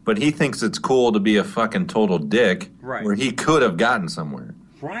 but he thinks it's cool to be a fucking total dick, right, where he could have gotten somewhere.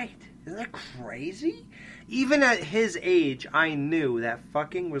 Right. Isn't that crazy? even at his age, I knew that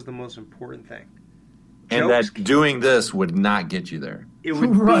fucking was the most important thing. And Jokes, that doing this would not get you there. it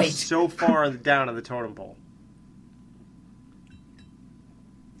would Right. be so far down on the totem pole.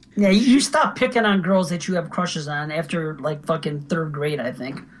 Yeah, you stop picking on girls that you have crushes on after like fucking third grade, I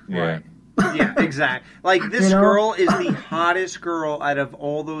think. Yeah. Yeah, exactly. Like, this You know? girl is the hottest girl out of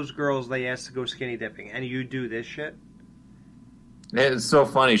all those girls they asked to go skinny dipping, and you do this shit? It's so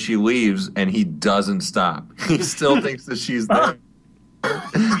funny. She leaves and he doesn't stop. He still thinks that she's there.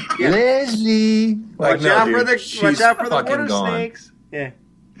 Leslie, like, Watch out dude, for the she's watch out for the fucking water gone. snakes. Yeah.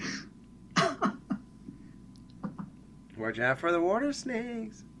 Watch out for the water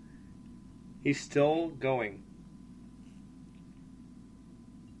snakes. He's still going.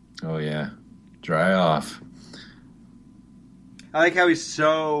 Oh yeah, dry off. I like how he's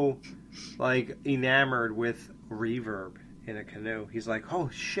so like enamored with reverb in a canoe. He's like, "Oh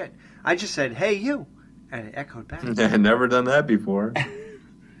shit! I just said, hey you," and it echoed back. Never done that before.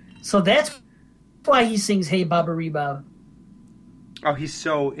 So that's why he sings "Hey Baba Rebob." Oh, he's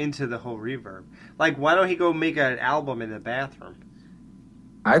so into the whole reverb. Like, why don't he go make an album in the bathroom?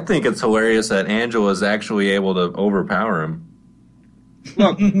 I think it's hilarious that Angela is actually able to overpower him.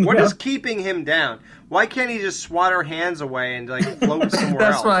 Look, what is keeping him down? Why can't he just swat her hands away and like float somewhere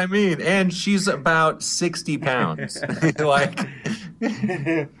That's else? what I mean. And she's about 60 pounds. Like,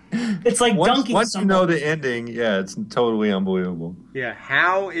 It's like dunking once you someone. know the ending, yeah, it's totally unbelievable. Yeah,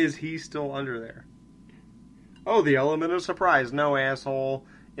 how is he still under there? Oh, the element of surprise. No, asshole.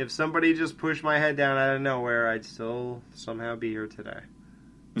 If somebody just pushed my head down out of nowhere, I'd still somehow be here today.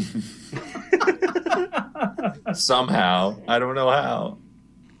 Somehow, I don't know how.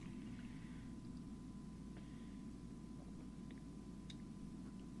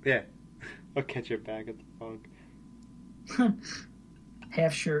 Yeah. I'll catch you back at the funk.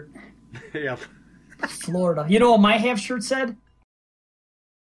 Half shirt, Yeah. Florida. You know what my half shirt said?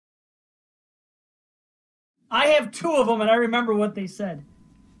 I have two of them, and I remember what they said.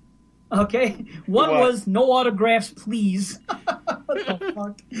 Okay, one What? was "No autographs, please." What the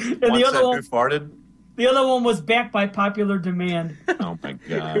fuck? And Once the other that one, dude farted. the other one was "Back by popular demand." Oh my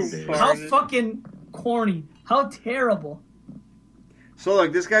god, dude. How Farted. fucking corny! How terrible! So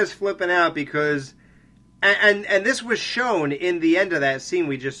look, this guy's flipping out because, and this was shown in the end of that scene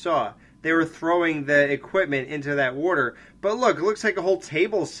we just saw. They were throwing the equipment into that water, but look, it looks like a whole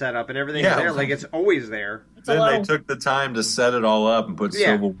table set up and everything's Yeah. there, like it's always there. It's a Then lot they of- took the time to set it all up and put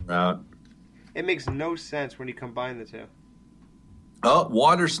Yeah. silverware out. It makes no sense when you combine the two. Oh,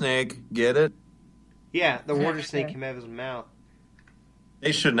 water snake, get it? Yeah, the water snake came out of his mouth.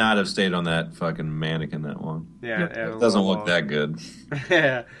 They should not have stayed on that fucking mannequin that long. Yeah, It doesn't look that good.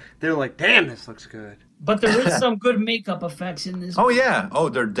 Yeah, they're like, damn, this looks good. But there is some good makeup effects in this. Oh yeah. Oh,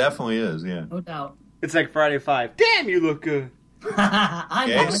 there definitely is. Yeah. No doubt. It's like Friday 5. Damn, you look good. I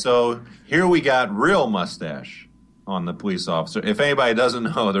know. Okay, so here we got real mustache on the police officer. If anybody doesn't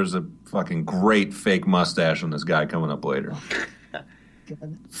know, there's a fucking great fake mustache on this guy coming up later.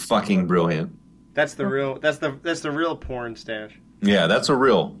 Fucking brilliant. That's the real. That's the real porn stash. Yeah, that's a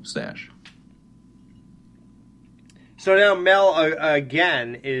real stash. So now Mel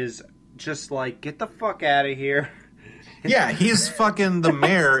again is just like, get the fuck out of here. Yeah, he's fucking the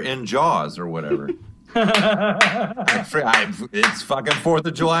mayor in Jaws or whatever. It's fucking 4th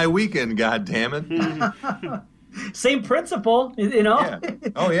of July weekend, god damn it. Same principle, you know. Yeah.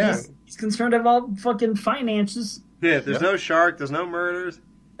 Oh yeah. He's concerned about fucking finances. Yeah, there's no shark, there's no murders.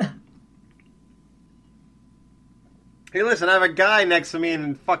 Hey, listen, I have a guy next to me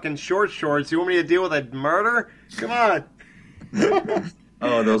in fucking short shorts. You want me to deal with a murder? Come on.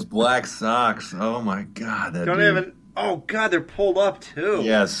 Oh, those black socks. Oh my god, that Don't dude. even. Oh god, they're pulled up too.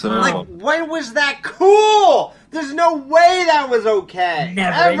 Yeah, so Like, when was that cool? There's no way that was okay.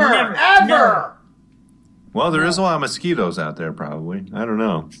 Never, Ever. never. well, there is a lot of mosquitoes out there probably. I don't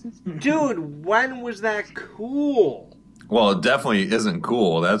know. Dude, when was that cool? Well, it definitely isn't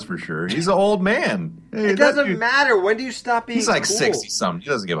cool, that's for sure. He's an old man. Hey, It that doesn't dude- matter. When do you stop being He's like cool? 60 something. He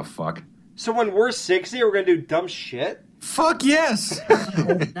doesn't give a fuck. So when we're 60, we're going to do dumb shit? Fuck yes. I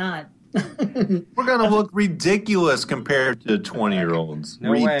hope not. We're gonna look ridiculous compared to 20-year-olds.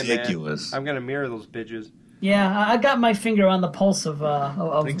 No way, man. Ridiculous. I'm going to mirror those bitches. Yeah, I got my finger on the pulse of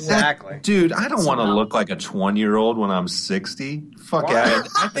Exactly. Dude, I don't want to Somehow. look like a 20-year-old when I'm 60. Fuck Why? out.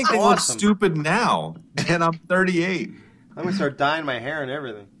 I think they look Awesome. stupid now, and I'm 38. I'm going to start dyeing my hair and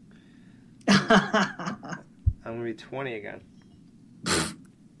everything. I'm going to be 20 again.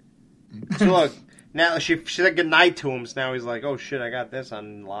 So look, now she said goodnight to him, so now he's like, oh shit, I got this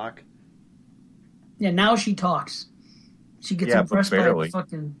on lock. Yeah, now she talks. She gets Yeah, but impressed by barely.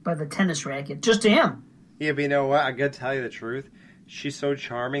 by the tennis racket, just to him. Yeah, but you know what? I gotta tell you the truth. She's so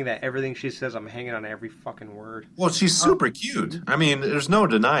charming that everything she says, I'm hanging on every fucking word. Well, she's super cute. I mean, there's no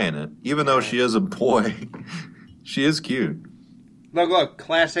denying it. Even though she is a boy, she is cute. Look.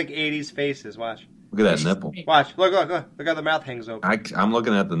 Classic 80s faces. Watch. Look at that nipple. Watch. Look. Look how the mouth hangs open. I'm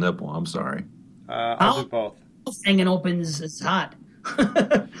looking at the nipple. I'm sorry. I'll do both. Hanging open is hot.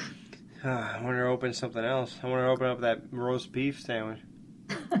 I want her to open something else. I want her to open up that roast beef sandwich.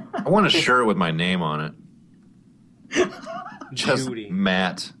 I want a shirt with my name on it. Just Judy.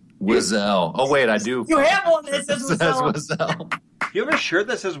 Matt Wiesel. Oh, wait, I do. You have one that says Wiesel. You have a shirt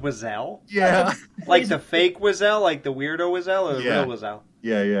that says Wiesel? Yeah. Like the fake Wiesel? Like the weirdo Wiesel? Or the real Wiesel?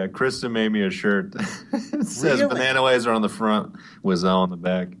 Yeah. Kristen made me a shirt. It says Really? Banana Laser on the front, Wiesel on the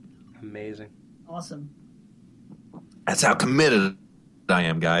back. Amazing. Awesome. That's how committed I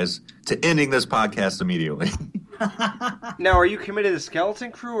am, guys, to ending this podcast immediately. Now, are you committed to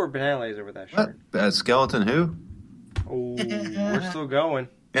Skeleton Crew or Banana Laser with that shirt? Skeleton who? Oh, we're still going.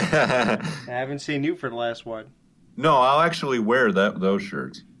 I haven't seen you for the last one. No, I'll actually wear those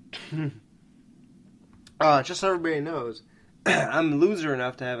shirts. Just so everybody knows, I'm loser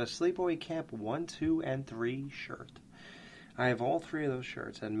enough to have a Sleepaway Camp 1, 2, and 3 shirt. I have all 3 of those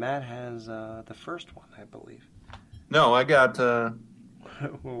shirts, and Matt has the first one, I believe. No, I got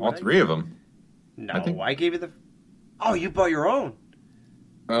all 3 of them. No, I gave you the... Oh, you bought your own.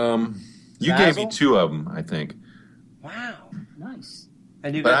 You gave me 2 of them, I think. Wow. Nice.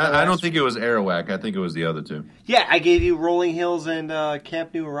 And you But got I don't think it was Airwhack. I think it was the other 2. Yeah, I gave you Rolling Hills and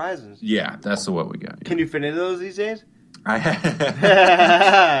Camp New Horizons. Yeah, that's what we got. Can you fit into those these days? I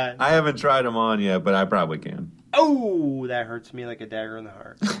haven't tried them on yet, but I probably can. Oh, that hurts me like a dagger in the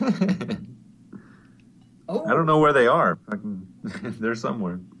heart. Oh. I don't know where they are. They're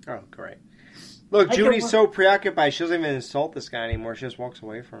somewhere. Oh, great. Look, Judy's so preoccupied, she doesn't even insult this guy anymore. She just walks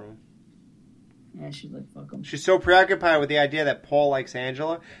away from him. Yeah, she's like, fuck him. She's so preoccupied with the idea that Paul likes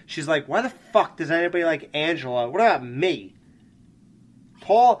Angela. She's like, why the fuck does anybody like Angela? What about me?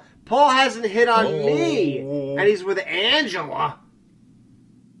 Paul hasn't hit on me, and he's with Angela.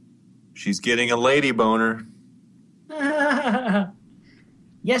 She's getting a lady boner.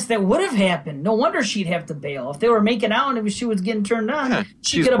 Yes, that would have happened. No wonder she'd have to bail. If they were making out and if she was getting turned on, Yeah, she'd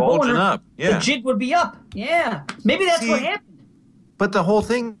she's get a bulging boner. up. Yeah. The jig would be up. Yeah. Maybe that's what happened. But the whole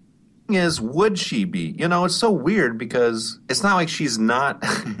thing is, would she be? You know, it's so weird because it's not like she's not...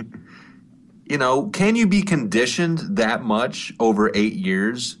 You know, can you be conditioned that much over 8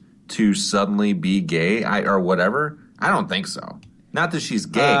 years to suddenly be gay or whatever? I don't think so. Not that she's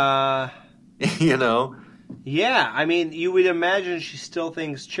gay. You know? Yeah, I mean, you would imagine she still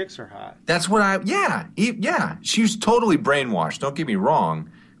thinks chicks are hot. That's what yeah. She's totally brainwashed, don't get me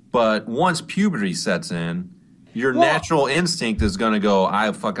wrong. But once puberty sets in, your natural instinct is going to go,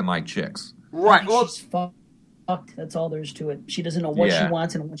 I fucking like chicks. Right. Well, she's fucked. That's all there is to it. She doesn't know what she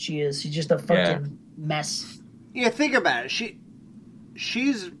wants and what she is. She's just a fucking mess. Yeah, think about it.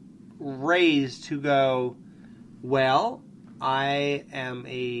 She's raised to go, well, I am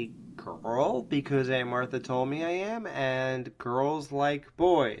a girl because Aunt Martha told me I am, and girls like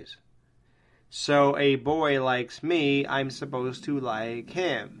boys. So a boy likes me, I'm supposed to like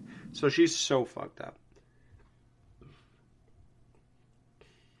him. So she's so fucked up.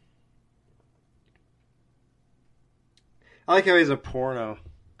 I like how he's a porno.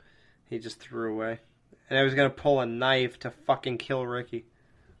 He just threw away. And I was going to pull a knife to fucking kill Ricky.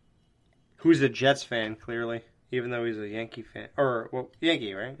 Who's a Jets fan, clearly. Even though he's a Yankee fan. Or, well,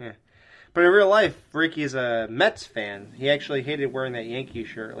 Yankee, right? Yeah. But in real life, Ricky's a Mets fan. He actually hated wearing that Yankee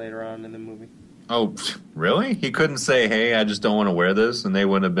shirt later on in the movie. Oh, really? He couldn't say, hey, I just don't want to wear this, and they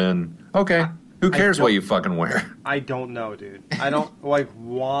wouldn't have been, okay, who cares what you fucking wear? I don't know, dude. I don't, like,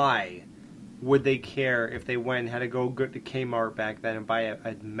 why would they care if they went and had to go to Kmart back then and buy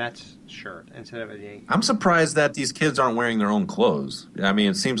a Mets shirt instead of a Yankee? I'm surprised that these kids aren't wearing their own clothes. I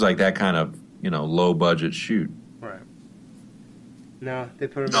mean, it seems like that kind of, low-budget shoot. Right. No, they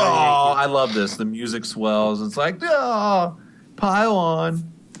put them Oh, I love this. The music swells. It's like, oh, pile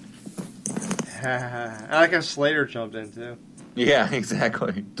on. I like how Slater jumped in, too. Yeah,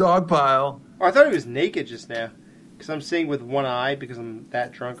 exactly. Dog pile. Oh, I thought he was naked just now. Because I'm seeing with one eye because I'm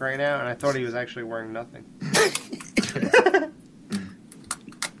that drunk right now, and I thought he was actually wearing nothing.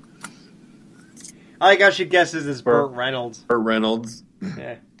 I like how she guesses it's Burt Reynolds. Burt Reynolds.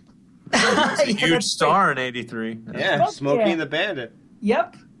 Yeah. Huge star in '83. Yeah, Smokey and the Bandit.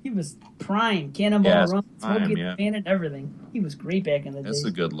 Yep. He was prime. Cannonball Run, Smokey and the Bandit, everything. He was great back in the day. That's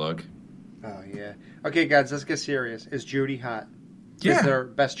a good look. Oh, yeah. Okay, guys, let's get serious. Is Judy hot? Yeah. Is their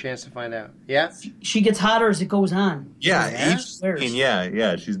best chance to find out? Yeah? She gets hotter as it goes on. Yeah, each scene,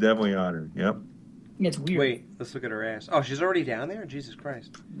 yeah, she's definitely hotter. Yep. It's weird. Wait, let's look at her ass. Oh, she's already down there? Jesus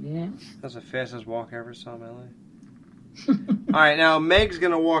Christ. Yeah. That's the fastest walk I ever saw in my life. All right, now Meg's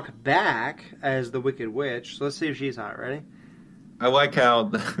going to walk back as the Wicked Witch. So let's see if she's hot. Ready? I like how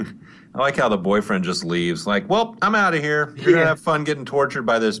the boyfriend just leaves. Like, well, I'm out of here. You're gonna have fun getting tortured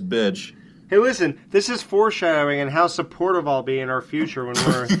by this bitch. Hey, listen, this is foreshadowing and how supportive I'll be in our future when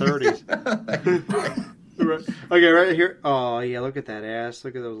we're in our 30s. Okay, right here. Oh, yeah, look at that ass.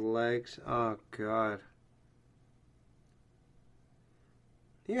 Look at those legs. Oh, God.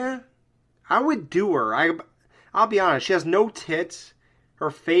 Yeah, I would do her. I'll be honest. She has no tits. Her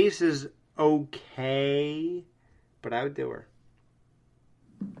face is okay, but I would do her.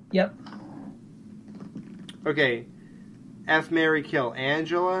 Yep. Okay. F, Mary, kill.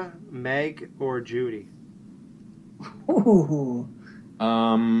 Angela, Meg, or Judy? Ooh.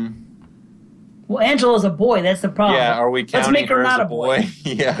 Well, Angela's a boy. That's the problem. Yeah, are we counting Let's make her her not as a boy.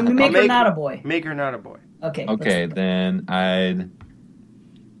 Yeah. Can we make her not a boy? Make her not a boy. Okay. Okay, then I'd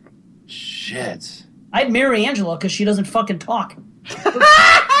marry Angela because she doesn't fucking talk.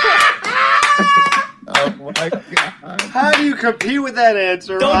 Oh my God. How do you compete with that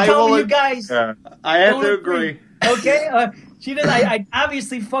answer? Don't tell me you guys. I have to agree. Okay. She did. I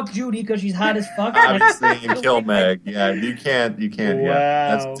obviously fuck Judy because she's hot as fuck. Obviously, you kill Meg. Yeah, you can't.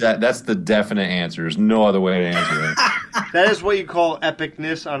 Wow. Yeah, that's the definite answer. There's no other way to answer it. That is what you call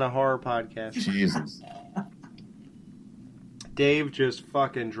epicness on a horror podcast. Jesus. Dave just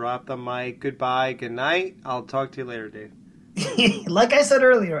fucking dropped the mic. Goodbye. Good night. I'll talk to you later, Dave. Like I said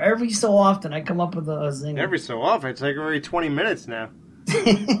earlier, every so often I come up with a zinger. Every so often. It's like already 20 minutes now.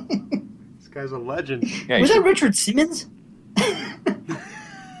 This guy's a legend. Yeah, was that Richard Simmons? I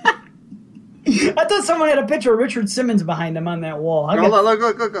thought someone had a picture of Richard Simmons behind him on that wall.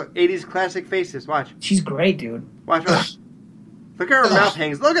 Look. 80s classic faces. Watch. She's great, dude. Watch. Look at her mouth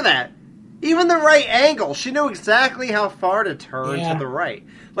hangs. Look at that. Even the right angle. She knew exactly how far to turn to the right.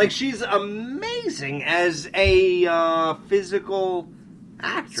 Like, she's amazing as a physical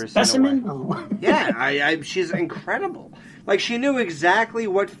actress. Specimen? Oh. Yeah, she's incredible. Like, she knew exactly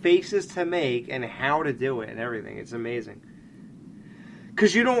what faces to make and how to do it and everything. It's amazing.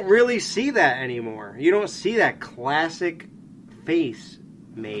 Because you don't really see that anymore. You don't see that classic face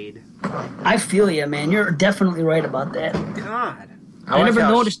made. I feel you, man. You're definitely right about that. God. I never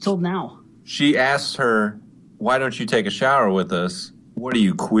noticed till now. She asked her, why don't you take a shower with us? What are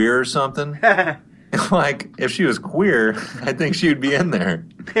you, queer or something? Like, if she was queer, I think she would be in there.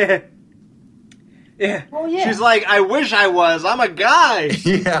 Yeah. Well, yeah. She's like, I wish I was. I'm a guy.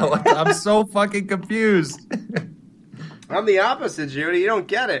 Yeah, like, I'm so fucking confused. I'm the opposite, Judy. You don't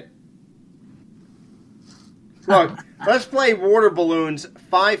get it. Look, let's play water balloons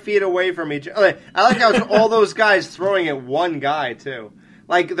 5 feet away from each other. I like how it's all those guys throwing at one guy, too.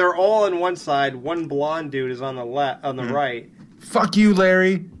 Like, they're all on one side. One blonde dude is on the right. Fuck you,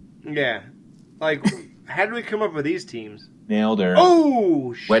 Larry. Yeah. Like, how did we come up with these teams? Nailed her.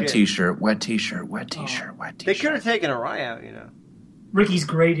 Oh, shit. Wet t-shirt, wet t-shirt, wet t-shirt, wet t-shirt. They could have taken a Rye out, you know. Ricky's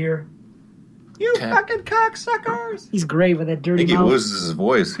great here. You fucking cocksuckers! He's great with that I dirty think he mouth. loses his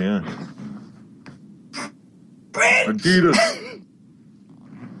voice, yeah. Adidas.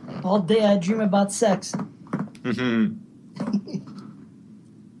 All day I dream about sex. Mm-hmm.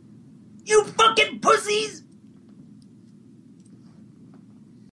 You fucking pussies!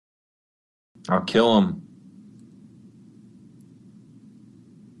 I'll kill him.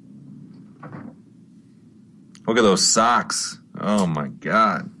 Look at those socks. Oh my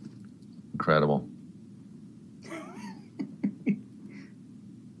God. Incredible.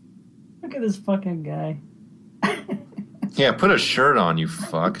 Look at this fucking guy. Yeah, put a shirt on, you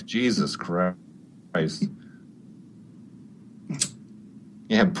fuck. Jesus Christ.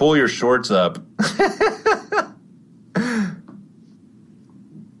 Yeah, pull your shorts up.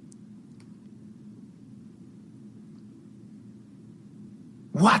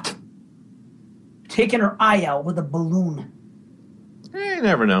 What? Taking her eye out with a balloon. You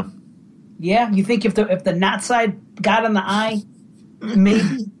never know. Yeah, you think if the knot side got on the eye,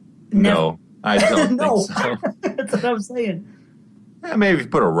 maybe? No, I don't No. think so. That's what I'm saying. Yeah, maybe if you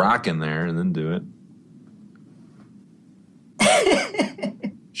put a rock in there and then do it.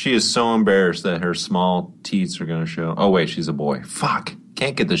 She is so embarrassed that her small teats are going to show. Oh, wait, she's a boy. Fuck.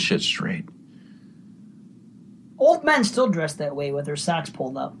 Can't get this shit straight. Old men still dress that way with their socks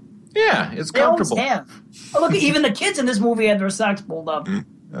pulled up. Yeah, it's They always comfortable. have. Oh, look, even the kids in this movie had their socks pulled up.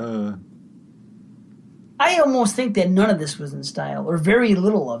 I almost think that none of this was in style, or very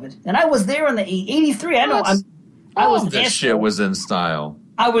little of it. And I was there in the 83. I know. I was this shit was in style.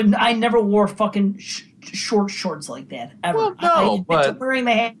 I never wore fucking short shorts like that ever. Well, no, I but wearing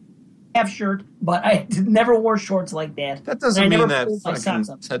the hat. half shirt, but I never wore shorts like that. That doesn't And I mean never that pulled my socks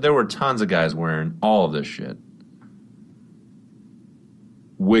up. fucking. There were tons of guys wearing all of this shit.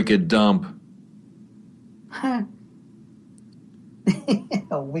 Wicked dump. A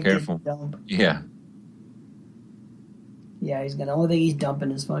wicked Careful. dump. Yeah. Yeah, he's got the only thing he's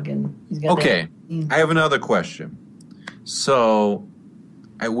dumping is fucking. He's got Okay. I have another question. So,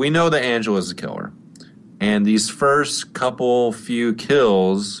 we know that Angela's the killer. And these first few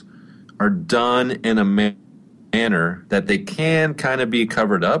kills are done in a manner that they can kind of be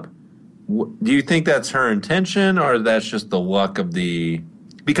covered up. Do you think that's her intention, or that's just the luck of the...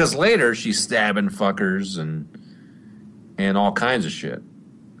 Because later she's stabbing fuckers and all kinds of shit.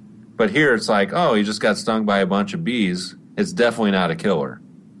 But here it's like, oh, he just got stung by a bunch of bees. It's definitely not a killer.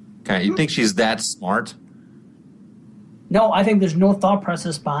 Okay, you think she's that smart? No, I think there's no thought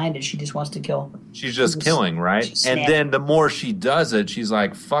process behind it. She just wants to kill. She's just killing, right? And then the more she does it, she's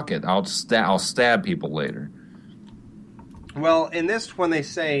like, fuck it, I'll stab people later. Well, in this one they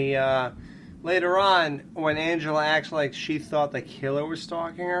say later on when Angela acts like she thought the killer was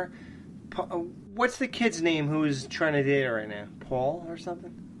stalking her. What's the kid's name who's trying to date her right now? Paul or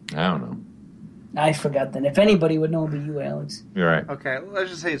something? I don't know. I forgot then. If anybody would know, it'd be you, Alex. You're right. Okay, let's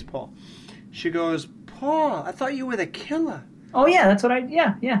just say it's Paul. She goes, Paul, I thought you were the killer. Oh, yeah, that's what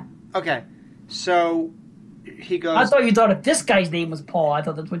yeah. Okay, so he goes... I thought you thought if this guy's name was Paul. I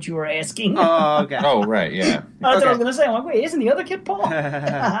thought that's what you were asking. Oh, okay. Oh, right, yeah. I thought I was going to say, I'm like, wait, isn't the other kid Paul?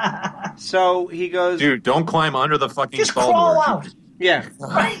 So he goes... Dude, don't climb under the fucking Just stall crawl door. out. Yeah.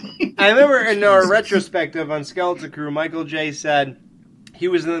 Right? I remember in our retrospective on Skeleton Crew, Michael J. said he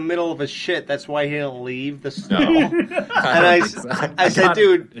was in the middle of a shit, that's why he didn't leave the stall. And I said,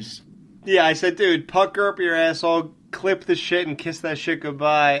 dude... Yeah, I said, dude, pucker up your asshole, clip the shit, and kiss that shit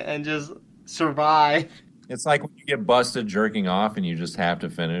goodbye, and just survive. It's like when you get busted jerking off and you just have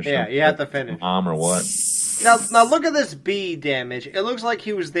to finish. Yeah, you have to finish. Mom or what? Now look at this bee damage. It looks like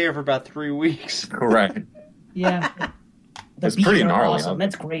he was there for about 3 weeks. Right. Yeah. That's pretty gnarly. Awesome.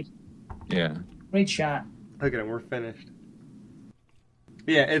 That's great. Yeah. Great shot. Look at him, we're finished.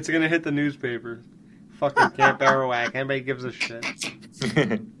 Yeah, it's gonna hit the newspaper. Fucking Camp Arawak. Anybody gives a shit.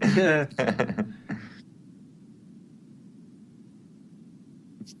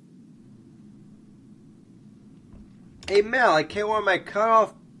 Hey Mel, I can't wear my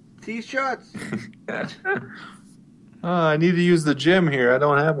cutoff t-shirts. I need to use the gym here. I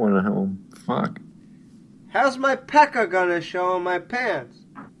don't have one at home. Fuck. How's my pecker gonna show in my pants?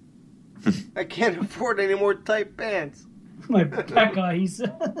 I can't afford any more tight pants. My pecker, he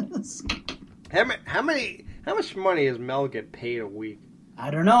says. How much money does Mel get paid a week?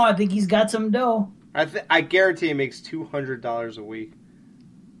 I don't know. I think he's got some dough. I guarantee he makes $200 a week.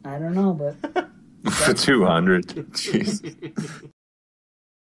 I don't know, but... For 200. Jeez.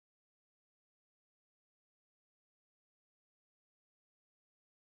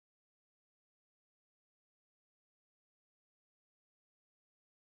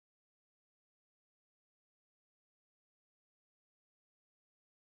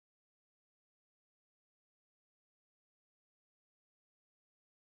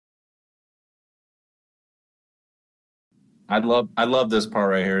 I love this part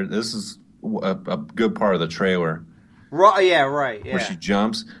right here. This is a good part of the trailer. Right, yeah, right. Yeah. Where she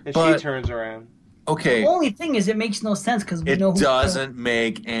jumps. And but, she turns around. Okay. The only thing is it makes no sense because we know it doesn't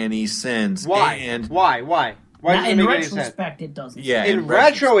make any sense. Why? And Why does it in make any sense? retrospect, it doesn't. Yeah, in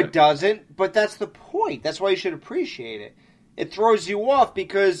retro it doesn't, but that's the point. That's why you should appreciate it. It throws you off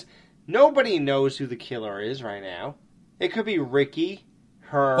because nobody knows who the killer is right now. It could be Ricky,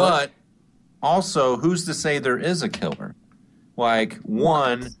 her. But also, who's to say there is a killer? Like,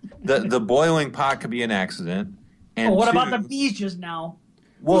 one, the boiling pot could be an accident. And what two, about the bees just now?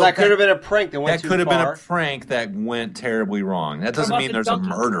 Well, that could have been a prank that went too far. That could have been a prank that went terribly wrong. That doesn't mean there's a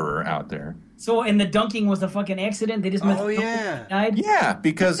murderer out there. So, and the dunking was a fucking accident? They just meant died? Yeah,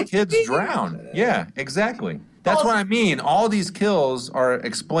 because kids drown. Yeah, exactly. That's what I mean. All these kills are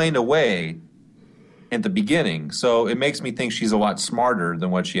explained away at the beginning, so it makes me think she's a lot smarter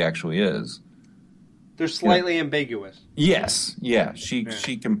than what she actually is. They're slightly ambiguous. Yes, yeah. She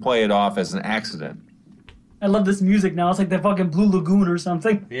can play it off as an accident. I love this music now. It's like the fucking Blue Lagoon or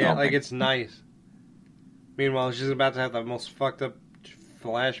something. Yeah, like it's nice. Meanwhile, she's about to have the most fucked up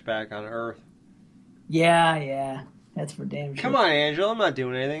flashback on Earth. Yeah. That's for damn sure. Come on, Angela. I'm not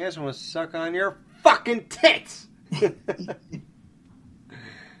doing anything. I just want to suck on your fucking tits.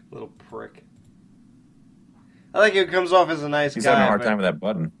 Little prick. I think he comes off as a nice guy. He's having a hard time with that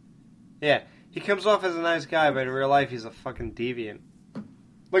button. Yeah. He comes off as a nice guy, but in real life, he's a fucking deviant.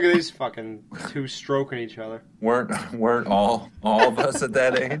 Look at these fucking two stroking each other. Weren't all of us at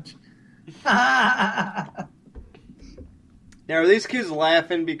that age? Now, are these kids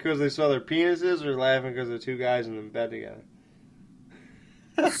laughing because they saw their penises, or laughing because they're two guys in the bed together?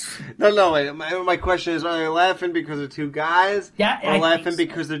 No. Wait. My question is: are they laughing because they're two guys, or laughing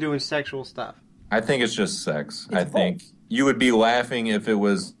because they're doing sexual stuff? I think it's just sex. I think you would be laughing if it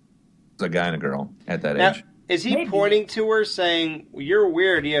was a guy and a girl at that age. Is he pointing to her saying, "You're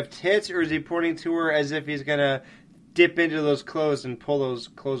weird, you have tits," or is he pointing to her as if he's gonna dip into those clothes and pull those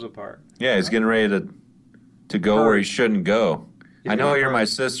clothes apart? Yeah, he's getting ready to go where he shouldn't go. I know you're my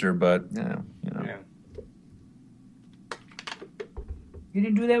sister, but Yeah. You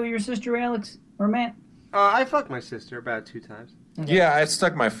didn't do that with your sister, Alex or Matt? I fucked my sister about 2 times. Okay. Yeah, I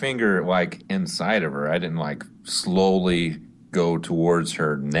stuck my finger like inside of her. I didn't like slowly go towards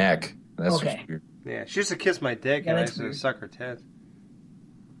her neck. That's just weird. Yeah, she used to kiss my dick and I used to suck her tits.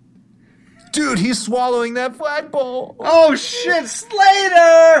 Dude, he's swallowing that flagpole. Oh shit,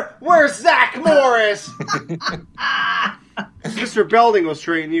 Slater! Where's Zach Morris? Mr. Belding will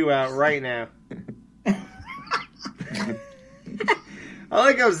straighten you out right now. I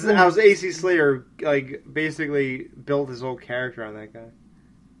like how AC Slater like basically built his whole character on that guy.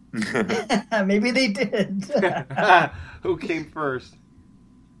 Maybe they did. Who came first?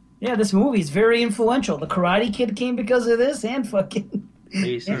 Yeah, this movie's very influential. The Karate Kid came because of this, and fucking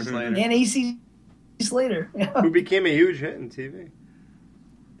AC Slater. And AC Slater. Yeah. Who became a huge hit in TV.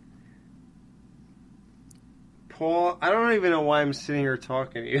 Paul, I don't even know why I'm sitting here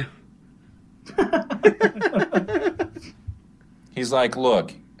talking to you. He's like,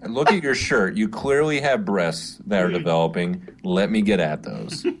 look at your shirt. You clearly have breasts that are developing. Let me get at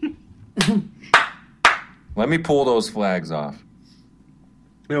those. Let me pull those flags off.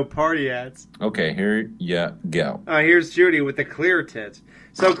 No party ads. Okay, here you go. Here's Judy with the clear tits.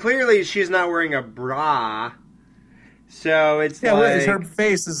 So clearly she's not wearing a bra. So it's like... her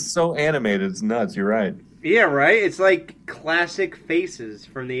face is so animated. It's nuts. You're right. Yeah, right? It's like classic faces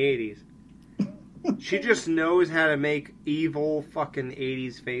from the 80s. She just knows how to make evil fucking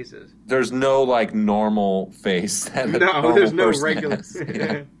 80s faces. There's no, like, normal face. There's no regular...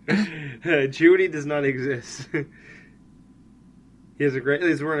 Yeah. Judy does not exist. He's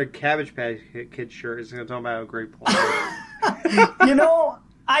wearing a Cabbage Patch Kid shirt. He's going to talk about a great point. You know,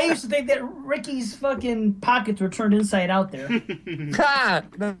 I used to think that Ricky's fucking pockets were turned inside out there.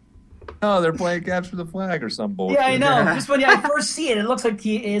 No, they're playing Capture the Flag or some bullshit. Yeah, I know. Just when I first see it, it looks like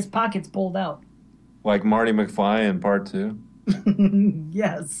his pockets pulled out. Like Marty McFly in Part 2?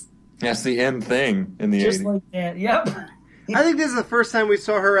 Yes. That's the end thing in the 80s. Just like that, yep. I think this is the first time we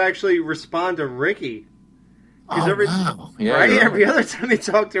saw her actually respond to Ricky. Oh, wow. Yeah, right? Every other time they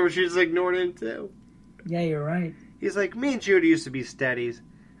talked to her, she just ignored him, too. Yeah, you're right. He's like, me and Judy used to be steadies.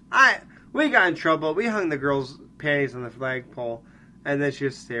 We got in trouble. We hung the girls' panties on the flagpole. And then she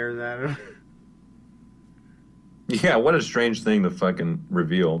just stares at him. Yeah, what a strange thing to fucking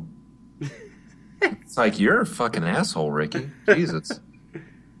reveal. It's like, you're a fucking asshole, Ricky. Jesus.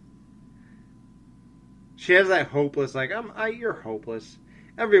 She has that hopeless, like, you're hopeless.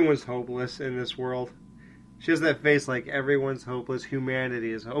 Everyone's hopeless in this world. She has that face like, everyone's hopeless.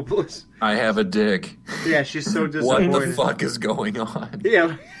 Humanity is hopeless. I have a dick. Yeah, she's so disappointed. What the fuck is going on?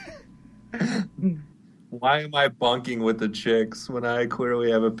 Yeah. Why am I bunking with the chicks when I clearly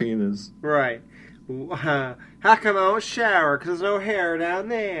have a penis? Right. How come I don't shower? Because there's no hair down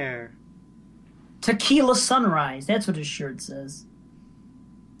there. Tequila Sunrise. That's what his shirt says.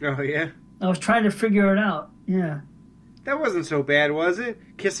 Oh, yeah? I was trying to figure it out. Yeah. That wasn't so bad, was it?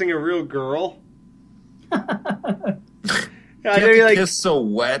 Kissing a real girl? I know you like kiss so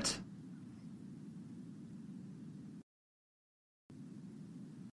wet.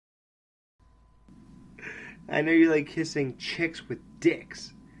 I know you like kissing chicks with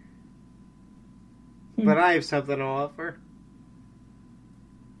dicks. But I have something to offer.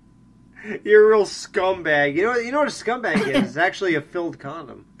 You're a real scumbag. You know what a scumbag is? It's actually a filled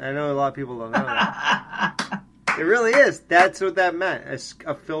condom. I know a lot of people don't know that. It really is. That's what that meant.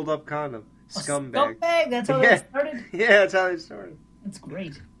 A filled up condom. Scumbag. Scumbag? That's how it started? Yeah, that's how it started. That's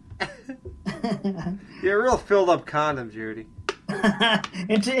great. You're a real filled up condom, Judy.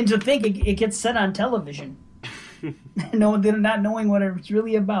 and to think it gets set on television. They're not knowing what it's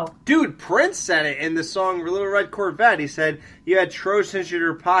really about. Dude, Prince said it in the song Little Red Corvette. He said, you had Trojans in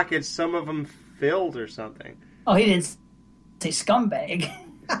your pockets, some of them filled or something. Oh, he didn't say scumbag.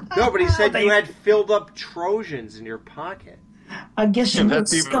 No, but he said you had filled up Trojans in your pocket. I guess you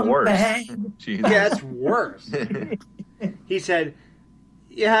that's even worse. Yeah, that's worse. He said,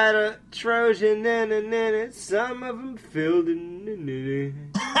 you had a Trojan, some of them filled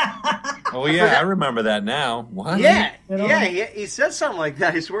in. Oh, yeah, I remember that now. What? Yeah, he said something like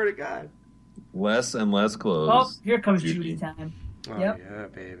that, I swear to God. less and less Oh, clothes. here comes Judy time. Oh, Yep. yeah,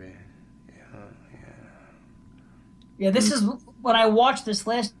 baby. Yeah, this is when I watched this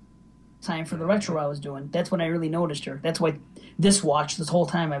last time for the retro I was doing. That's when I really noticed her. That's why this whole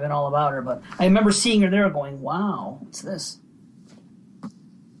time I've been all about her. But I remember seeing her there going, wow, what's this?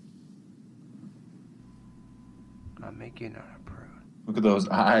 I'll make you not a prude. Look at those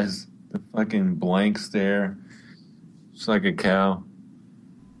eyes. The fucking blank stare. Just like a cow.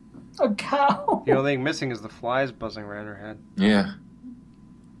 A cow. The only thing missing is the flies buzzing around her head. Yeah.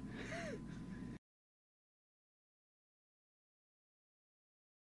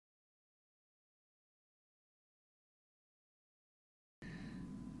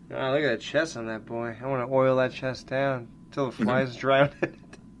 Oh, look at that chest on that boy. I want to oil that chest down until the flies drown in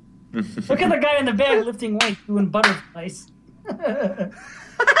it. Look at the guy in the bag lifting weights doing butterflies. Yeah,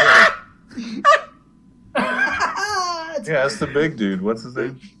 that's the big dude. What's his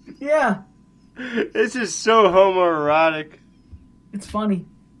name? Yeah, This is so homoerotic. it's funny.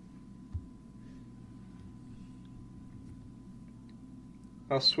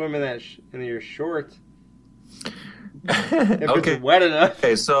 I'll swim in that in your shorts if Okay. it's wet enough.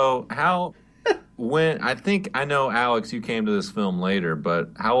 Okay, so I think I know, Alex, you came to this film later, but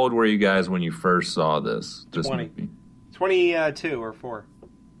how old were you guys when you first saw this 20. movie? 22 or 4.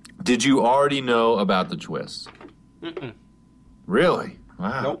 Did you already know about the twist? Mm-mm. Really?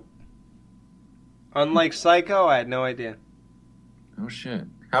 Wow. Nope. Unlike Psycho, I had no idea. Oh, shit.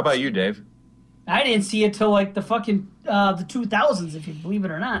 How about you, Dave? I didn't see it till like the fucking the 2000s, if you believe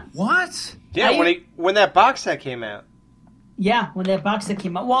it or not. What? Yeah, when that box set came out. Yeah, when that box set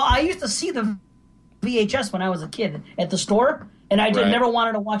came out. Well, I used to see the VHS when I was a kid at the store, and I just Right. never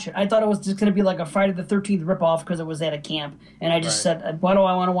wanted to watch it. I thought it was just going to be like a Friday the 13th ripoff because it was at a camp, and I just said, why do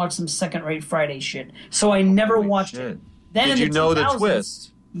I want to watch some second-rate Friday shit? So I never Holy watched shit. it. Then Did in you the know the 2000s,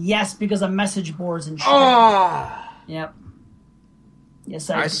 twist? Yes, because of message boards and shit. Oh! Yep. Yes,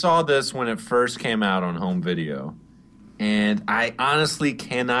 I saw this when it first came out on home video, and I honestly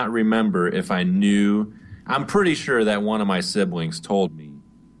cannot remember if I knew. I'm pretty sure that one of my siblings told me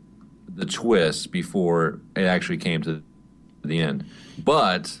the twist before it actually came to the end.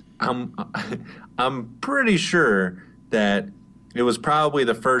 But I'm pretty sure that it was probably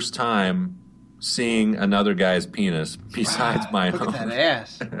the first time seeing anotir guy's penis besides my Look own. at that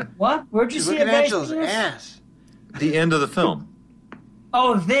ass. What? Where'd you Dude, see look a at guy's Angela's penis? ass. The end of the film.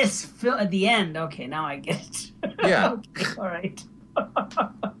 Oh, this at the end. Okay, now I get it. Yeah. Okay, all right.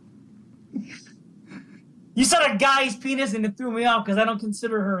 You said a guy's penis and it threw me off because I don't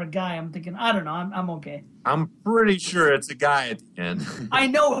consider her a guy. I'm thinking, I don't know. I'm okay. I'm pretty sure it's a guy at the end. I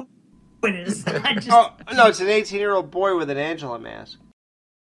know who it is. I just, Oh, no, it's an 18-year-old boy with an Angela mask.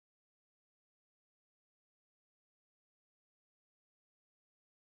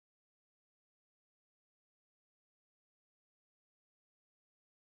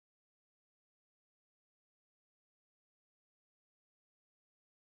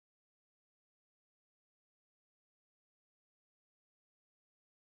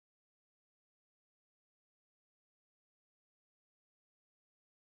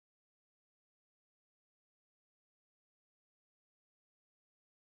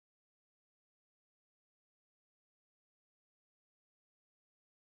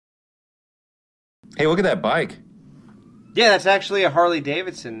 Hey, look at that bike. Yeah, that's actually a Harley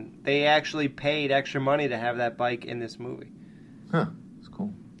Davidson. They actually paid extra money to have that bike in this movie. Huh. It's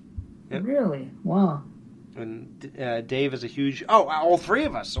cool. Yep. really? Wow. And Dave is a huge... Oh, all three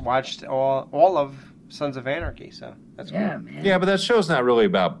of us watched all of Sons of Anarchy, so that's Yeah, cool. man. Yeah, but that show's not really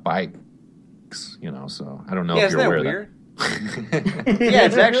about bikes, so I don't know Yeah, if isn't you're that aware weird? of that. Yeah,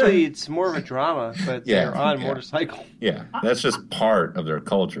 it's more of a drama, but Yeah, they're on yeah. motorcycle. Yeah, that's just part of their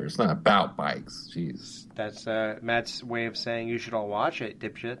culture. It's not about bikes. Jeez. That's Matt's way of saying you should all watch it,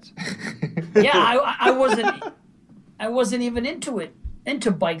 dipshits. Yeah, I wasn't even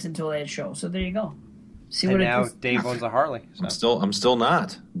into bikes until that show. So there you go. See And what now it is. Dave owns a Harley. So. I'm still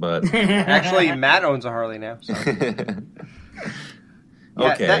not, but Actually, Matt owns a Harley now. So. Yeah,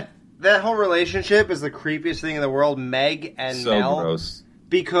 okay. That whole relationship is the creepiest thing in the world, Meg and So Mel. gross.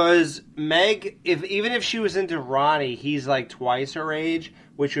 Because Meg, even if she was into Ronnie, he's like twice her age,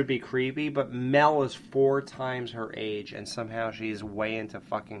 which would be creepy. But Mel is 4 times her age, and somehow she's way into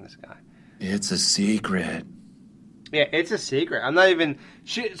fucking this guy. It's a secret. Yeah, it's a secret. I'm not even.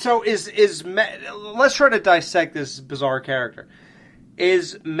 So is Meg? Let's try to dissect this bizarre character.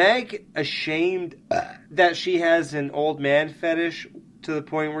 Is Meg ashamed that she has an old man fetish to the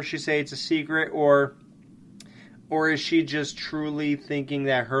point where she say it's a secret, or is she just truly thinking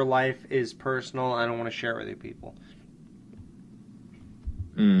that her life is personal? I don't want to share it with you people.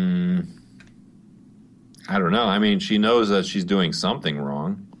 I don't know. I mean, she knows that she's doing something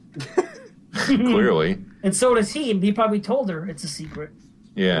wrong. Clearly. And so does he. He probably told her it's a secret.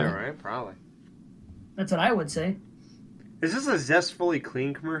 Yeah. All right, probably. That's what I would say. Is this a Zestfully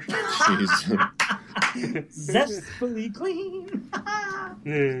Clean commercial? Jeez. Zestfully clean.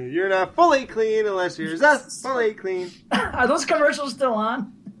 You're not fully clean unless you're zestfully clean. Are those commercials still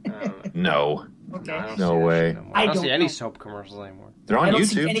on? No. Okay. No way. I don't don't see any know. soap commercials anymore. They're I on don't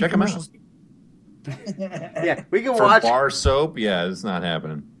see YouTube. any Check them out. commercials. Yeah, we can For watch. bar soap, yeah, it's not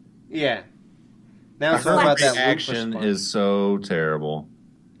happening. Yeah. Now it's Her not about that reaction lupus is so terrible.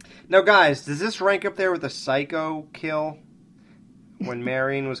 Now, guys, does this rank up there with the Psycho kill when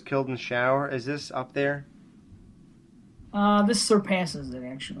Marion was killed in the shower? Is this up there? This surpasses it,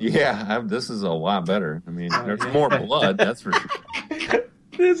 actually. Yeah, this is a lot better. I mean, there's more blood, that's for sure.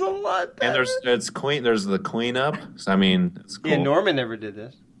 There's a lot better. And there's the cleanup. So, I mean, it's cool. Yeah, Norman never did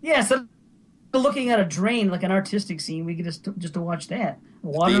this. Yeah, so looking at a drain like an artistic scene, we could just to watch that.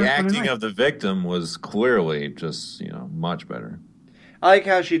 Water The acting of the victim was clearly just, much better. I like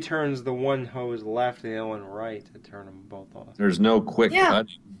how she turns the one hose left and the other one right to turn them both off. There's no quick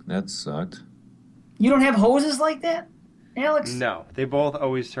cutting. That sucked. You don't have hoses like that, Alex? No, they both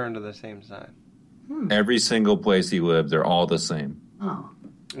always turn to the same side. Every single place he lived, they're all the same. Oh,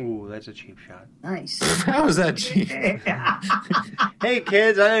 Ooh, that's a cheap shot. nice. How is that cheap? Hey,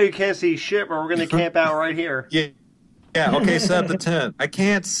 kids, I know you can't see shit, but we're going to camp out right here. Yeah, okay, set up the tent. I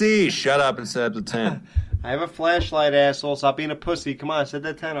can't see. Shut up and set up the tent. I have a flashlight, asshole. Stop being a pussy. Come on, set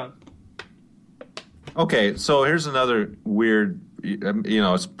that tent up. Okay, so here's another weird,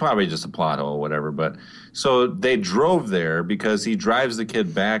 it's probably just a plot hole, whatever, but so they drove there because he drives the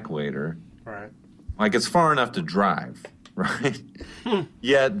kid back later. Right. Like, it's far enough to drive, right?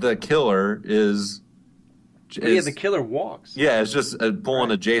 Yet the killer is... Yeah, the killer walks. Yeah, it's just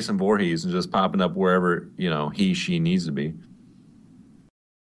pulling a Jason Voorhees and just popping up wherever, she needs to be.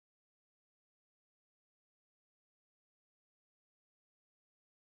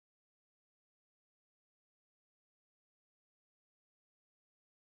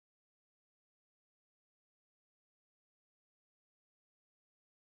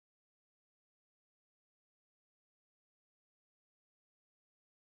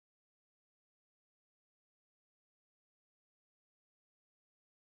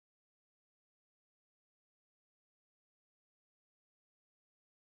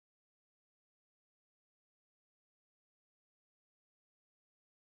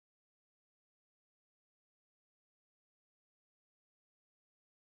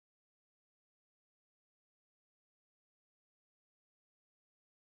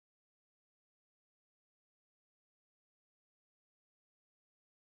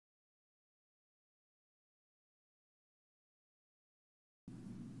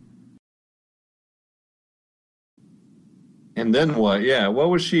 And then what? Yeah, what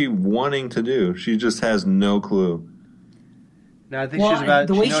was she wanting to do? She just has no clue. No, I think she's about.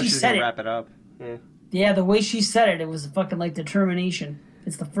 The way knows she she's said gonna it. wrap it up. Yeah. Yeah, the way she said it was fucking like determination.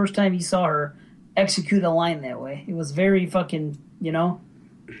 It's the first time you saw her execute a line that way. It was very fucking,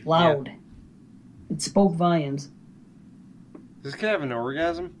 loud. Yeah. It spoke volumes. Does this kid have an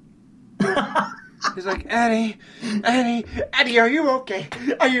orgasm? He's like, Eddie, are you okay?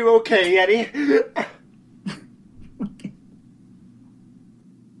 Are you okay, Eddie?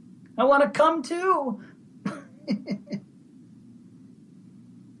 I want to come too.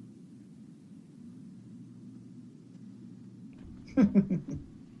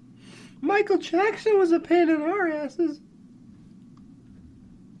 Michael Jackson was a pain in our asses.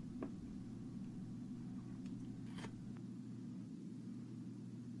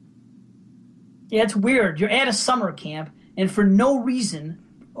 Yeah, it's weird. You're at a summer camp, and for no reason,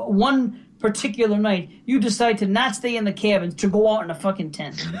 one particular night, you decide to not stay in the cabins, to go out in a fucking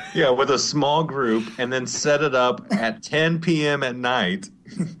tent. Yeah, with a small group, and then set it up at 10 p.m. at night.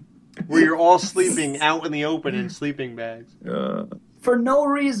 Where you're all sleeping out in the open in sleeping bags. For no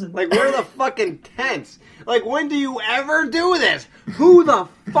reason. Like, where are the fucking tents? Like, when do you ever do this? Who the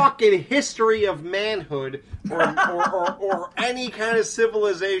fucking history of manhood or any kind of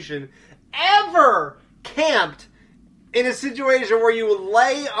civilization ever camped in a situation where you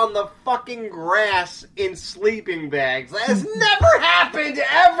lay on the fucking grass in sleeping bags? That has never happened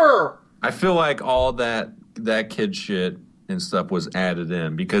ever! I feel like all that kid shit and stuff was added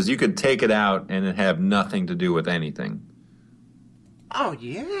in because you could take it out and it have nothing to do with anything. Oh,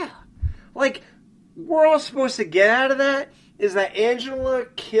 yeah. Like, we're all supposed to get out of that is that Angela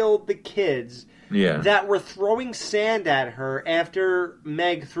killed the kids that were throwing sand at her after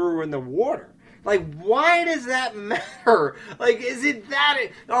Meg threw her in the water. Like, why does that matter? Like, is it that?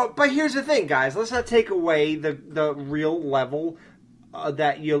 Oh, but here's the thing, guys. Let's not take away the real level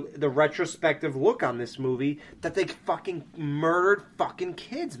the retrospective look on this movie that they fucking murdered fucking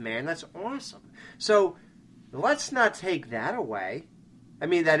kids, man. That's awesome. So let's not take that away. I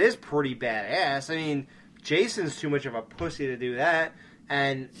mean, that is pretty badass. I mean, Jason's too much of a pussy to do that,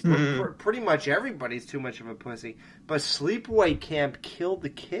 and pretty much everybody's too much of a pussy. But Sleepaway Camp killed the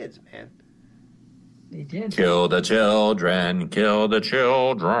kids, man. They did. Kill the children, kill the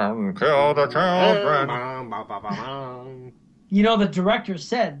children, kill the children. You know, the director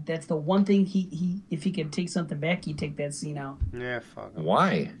said that's the one thing he if he could take something back, he'd take that scene out. Yeah, fuck him.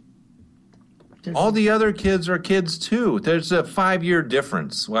 Why? Just, All the other kids are kids too. There's a 5-year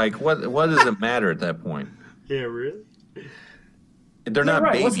difference. Like, what does it matter at that point? Yeah, really? They're not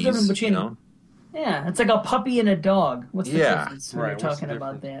right. babies. What's the difference between? You know? Yeah, it's like a puppy and a dog. What's the Yeah. difference when Right, you're what's talking the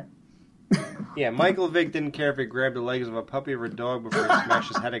about that? Yeah, Michael Vick didn't care if he grabbed the legs of a puppy or a dog before he smashed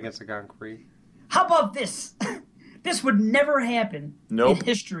his head against the concrete. How about this? This would never happen Nope. in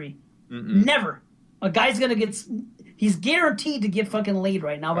history. Mm-mm. Never. A guy's gonna get. He's guaranteed to get fucking laid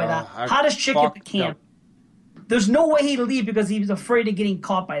right now by the I hottest chick at the fucked camp. up. There's no way he'd leave because he was afraid of getting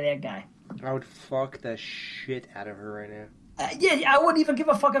caught by that guy. I would fuck the shit out of her right now. Yeah, I wouldn't even give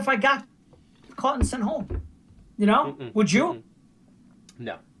a fuck if I got caught and sent home. You know? Would you?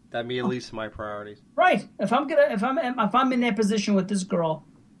 No, that'd be at least my priorities. Right. If I'm in that position with this girl,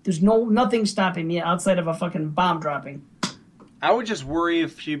 there's nothing stopping me outside of a fucking bomb dropping. I would just worry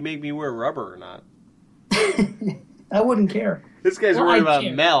if she'd make me wear rubber or not. I wouldn't care. This guy's Well, worried I'd about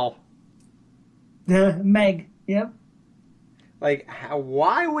care. Mel. Meg. Yep. Like,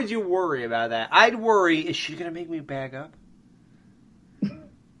 why would you worry about that? I'd worry, is she gonna make me bag up?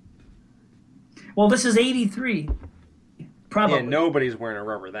 Well, this is 83. Probably. Yeah, nobody's wearing a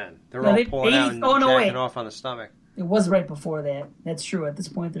rubber then. They're No, all they- pulling out and 80 oh, no, jacking wait. off on the stomach. It was right before that. That's true. At this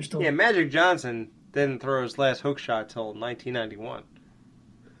point, they're still... Yeah, Magic Johnson didn't throw his last hook shot till 1991.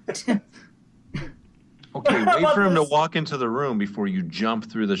 Okay, How wait about for him to this? walk into the room before you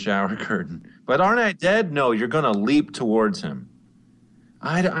jump through the shower curtain. But aren't I dead? No, you're going to leap towards him.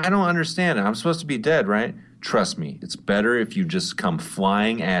 I don't understand it. I'm supposed to be dead, right? Trust me, it's better if you just come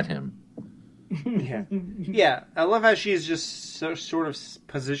flying at him. Yeah. Yeah, I love how she's just so sort of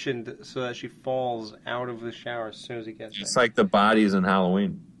positioned so that she falls out of the shower as soon as he gets It's there. like the bodies in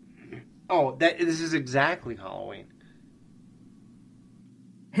Halloween. Oh, this is exactly Halloween.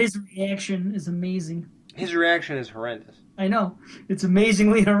 His reaction is amazing. His reaction is horrendous. I know. It's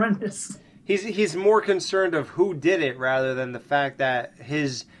amazingly horrendous. He's more concerned of who did it rather than the fact that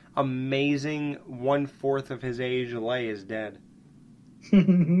his amazing 1/4 of his age Lay is dead.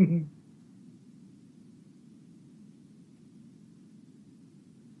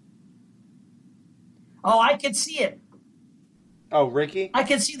 Oh, I could see it. Oh, Ricky? I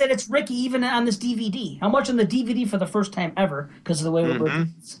can see that it's Ricky even on this DVD. I'm watching the DVD for the first time ever because of the way it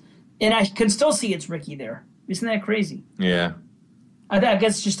looks. And I can still see it's Ricky there. Isn't that crazy? Yeah. I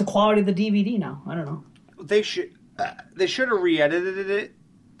guess it's just the quality of the DVD now. I don't know. They should have re-edited it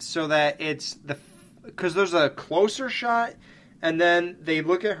so that it's because there's a closer shot, and then they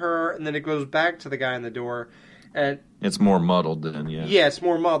look at her, and then it goes back to the guy in the door, and It's more muddled than, yeah. yeah, it's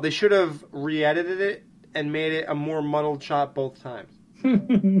more muddled. They should have re-edited it and made it a more muddled shot both times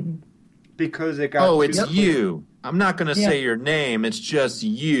because it got. Oh, it's too- you. I'm not going to Yeah. say your name. It's just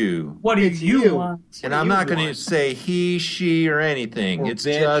you. What do It's you you. want? And do I'm you not going to want? say he, she, or anything. Or It's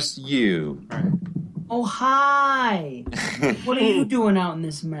bitch. just you. Oh, hi. What are you doing out in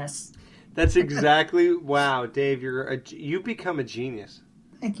this mess? That's exactly wow, Dave. You become a genius.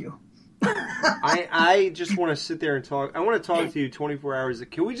 Thank you. I just want to sit there and talk. I want to talk to you 24 hours.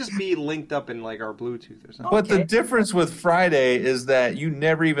 Can we just be linked up in like our Bluetooth or something? But the Okay. difference with Friday is that you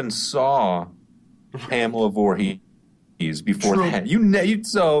never even saw Pamela Voorhees before True. that.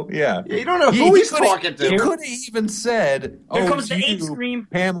 So yeah. Yeah, you don't know who he's coulda- talking to. He could have even said, Here "Oh, comes the you, ape scream.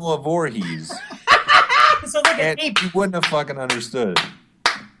 Oh, Pamela Voorhees," It sounds like an and ape. you wouldn't have fucking understood.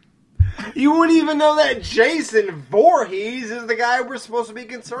 You wouldn't even know that Jason Voorhees is the guy we're supposed to be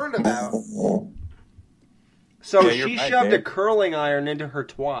concerned about. So Yeah, you're she right, shoved a Dave. curling iron into her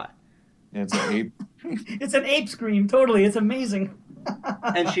twat, It's an ape. It's an ape scream. Totally. It's amazing.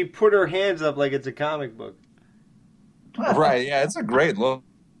 and she put her hands up like it's a comic book. Right? Yeah, it's a great look.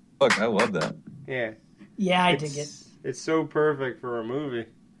 Look, I love that. Yeah, Yeah, I dig it. It's so perfect for a movie.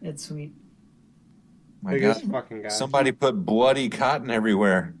 It's sweet. My Look God, at this fucking guy. somebody put bloody cotton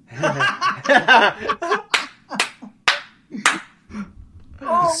everywhere.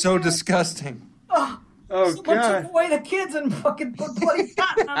 Oh, So disgusting. Oh, Someone God. took away the kids and fucking put bloody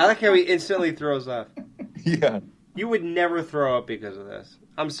cotton on I like how he instantly throws up. Yeah. You would never throw up because of this.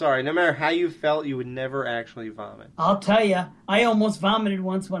 I'm sorry. No matter how you felt, you would never actually vomit. I'll tell you, I almost vomited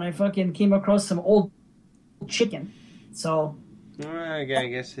once when I fucking came across some old chicken. So, I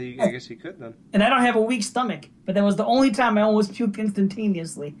guess he could then. and I don't have a weak stomach, but that was the only time I almost puked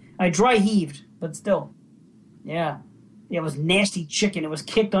instantaneously. I dry heaved, but still. Yeah. Yeah, it was nasty chicken. It was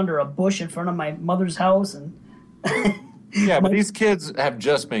kicked under a bush in front of my mother's house. And Yeah, but these kids have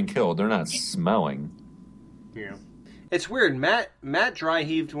just been killed. They're not smelling. Yeah. It's weird. Matt dry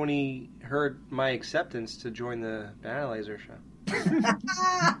heaved when he heard my acceptance to join the Banana Laser show.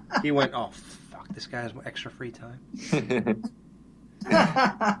 He went, "Oh fuck, this guy has extra free time."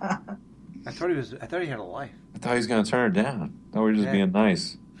 I thought he had a life. I thought he was going to turn it down. I thought we were just being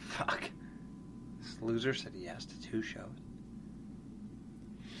nice. Fuck. This loser said yes to 2 shows.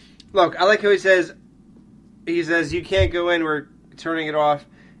 Look, I like how he says, you can't go in, we're turning it off.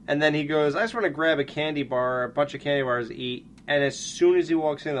 And then he goes, I just want to grab a candy bar, a bunch of candy bars to eat. And as soon as he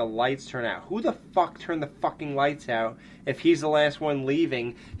walks in, the lights turn out. Who the fuck turned the fucking lights out if he's the last one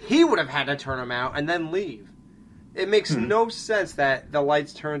leaving? He would have had to turn them out and then leave. It makes no sense that the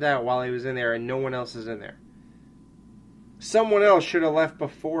lights turned out while he was in there and no one else is in there. Someone else should have left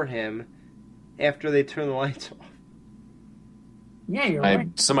before him after they turned the lights off. yeah, you're right.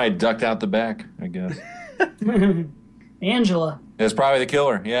 Somebody ducked out the back, I guess. Angela. It's probably the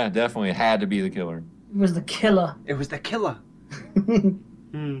killer. Yeah, definitely. It had to be the killer. It was the killer. It was the killer.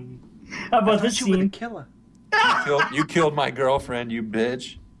 How about this You were the scene? killer. You killed my girlfriend, you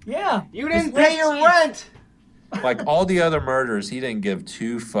bitch. Yeah. You didn't pay your rent. Like all the other murders, he didn't give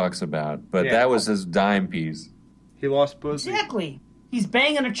 2 fucks about, but that was his dime piece. He lost pussy. Exactly. He's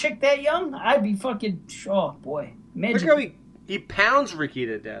banging a chick that young? I'd be fucking... Oh, boy. Look Imagine. how he pounds Ricky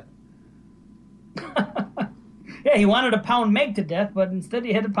to death. Yeah, he wanted to pound Meg to death, but instead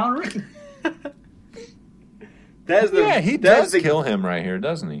he had to pound Ricky. He does kill him right here,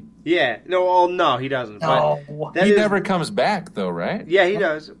 doesn't he? Yeah. No, he doesn't. No. But He never comes back, though, right? Yeah, he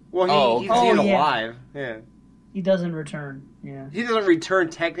does. Well, he's Oh, yeah. alive. Yeah. He doesn't return. Yeah. He doesn't return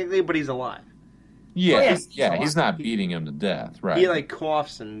technically, but he's alive. Yeah, yes. he's not beating him to death, right? He like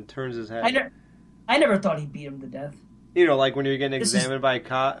coughs and turns his head. I never thought he beat him to death. You know, like when you're getting examined by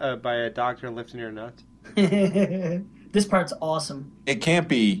a doctor and lifting your nuts. This part's awesome. It can't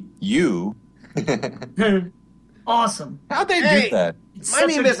be you. Awesome. How'd they do that? It's My such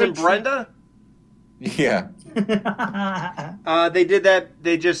name a isn't great Brenda. Yeah. They did that.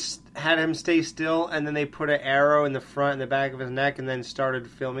 They just had him stay still, and then they put an arrow in the front and the back of his neck, and then started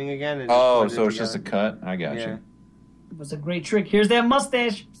filming again. And Oh, so it's just a cut? I got Yeah. you. It was a great trick. Here's that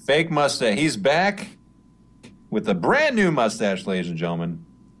mustache. Fake mustache. He's back with a brand new mustache, ladies and gentlemen.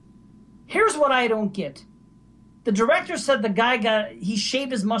 Here's what I don't get. The director said the guy he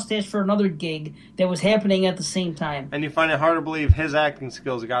shaved his mustache for another gig that was happening at the same time. And you find it hard to believe his acting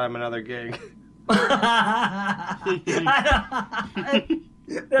skills got him another gig.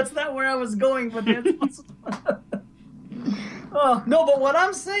 That's not where I was going, but that's oh, no, but what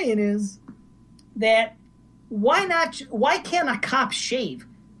I'm saying is that why can't a cop shave?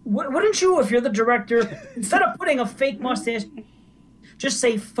 Wouldn't you, if you're the director, instead of putting a fake mustache, just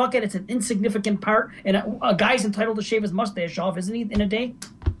say, fuck it, it's an insignificant part, and a guy's entitled to shave his mustache off, isn't he, in a day?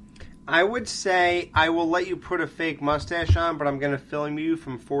 I would say I will let you put a fake mustache on, but I'm going to film you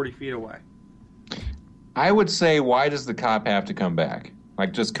from 40 feet away. I would say, why does the cop have to come back?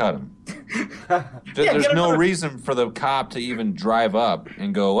 Like, just cut him. Yeah, There's no reason for the cop to even drive up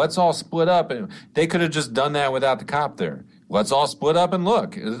and go, let's all split up. And they could have just done that without the cop there. Let's all split up and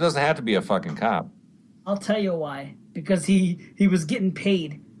look. It doesn't have to be a fucking cop. I'll tell you why. Because he was getting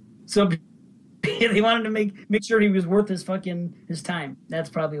paid. So they wanted to make sure he was worth his time. That's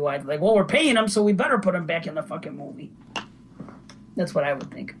probably why. Like, well, we're paying him, so we better put him back in the fucking movie. That's what I would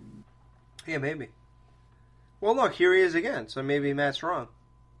think. Yeah, maybe. Well, look, here he is again, so maybe Matt's wrong.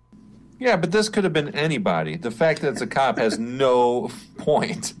 Yeah, but this could have been anybody. The fact that it's a cop has no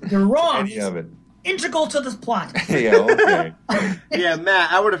point. You're wrong. Any of it. Integral to this plot. Yeah, okay. Yeah,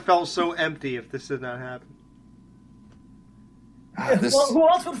 Matt, I would have felt so empty if this did not happen. Well, who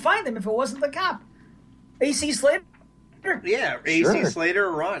else would find him if it wasn't the cop? A.C. Slater? Yeah, A.C. Slater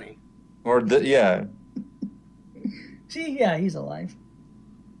or Ronnie. Yeah. See, yeah, he's alive.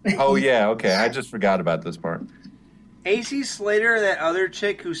 Oh, yeah, okay. I just forgot about this part. A.C. Slater and that other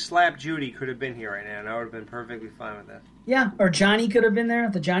chick who slapped Judy could have been here right now, and I would have been perfectly fine with that. Yeah, or Johnny could have been there,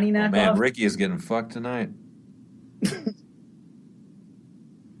 the Johnny knockoff. Oh, man, Ricky is getting fucked tonight.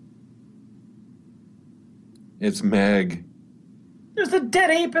 It's Meg. There's a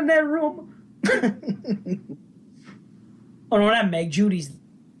dead ape in that room. Oh, no, not Meg. Judy's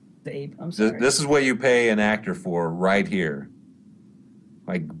the ape. I'm sorry. This is what you pay an actor for right here.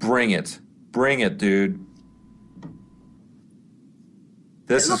 Like, bring it. Bring it, dude.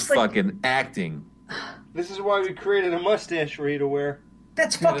 This is fucking acting. This is why we created a mustache for you to wear.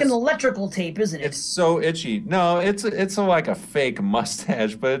 That's fucking electrical tape, isn't it? It's so itchy. No, it's like a fake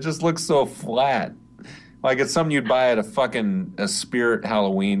mustache, but it just looks so flat. Like it's something you'd buy at a Spirit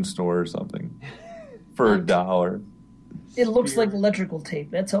Halloween store or something for $1. It looks like electrical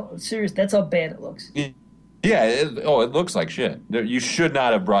tape. That's how bad it looks. Yeah, it looks like shit. You should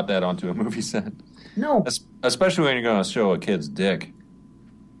not have brought that onto a movie set. No. Especially when you're going to show a kid's dick.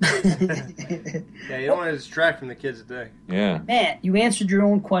 Yeah, you don't want to distract from the kid's day. Yeah. Matt, you answered your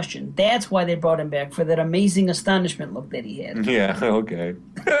own question. That's why they brought him back, for that amazing astonishment look that he had. Yeah, okay.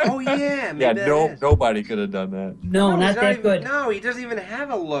 Oh, yeah. Yeah, nobody could have done that. No, not that good. No, he doesn't even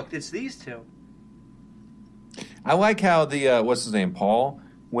have a look. It's these two. I like how the, what's his name, Paul?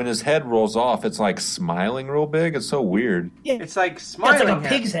 When his head rolls off, it's like smiling real big. It's so weird. Yeah, it's like smiling. It's like a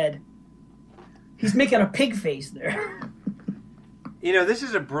pig's head. He's making a pig face there. You know, this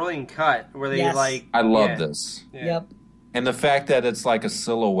is a brilliant cut where they I love this. Yeah. Yep. And the fact that it's like a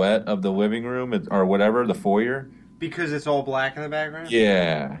silhouette of the living room or whatever, the foyer. Because it's all black in the background?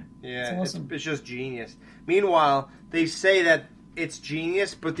 Yeah. Yeah, awesome. It's just genius. Meanwhile, they say that it's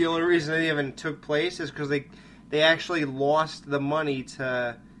genius, but the only reason it even took place is because they actually lost the money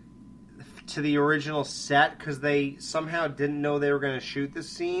to the original set because they somehow didn't know they were going to shoot this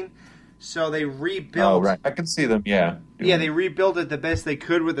scene. So they rebuilt. Oh, right. I can see them, yeah. Yeah, they rebuilt it the best they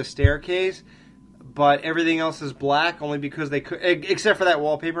could with the staircase, but everything else is black only because they could, except for that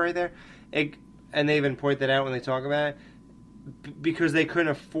wallpaper right there. And they even point that out when they talk about it, because they couldn't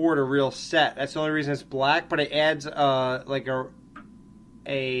afford a real set. That's the only reason it's black, but it adds like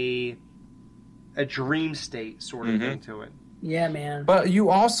a dream state sort of thing to it. Yeah, man. But you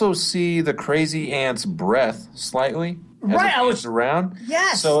also see the crazy ant's breath slightly. Right, I was around.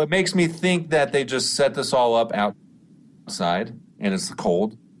 Yes. So it makes me think that they just set this all up outside and it's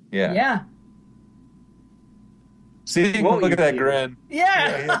cold. Yeah. Yeah. See, look at that grin.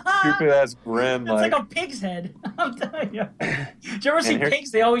 Yeah. Stupid ass grin. It's like a pig's head. I'm telling you. Did you ever see pigs?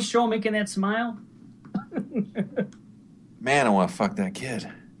 They always show them making that smile. Man, I want to fuck that kid.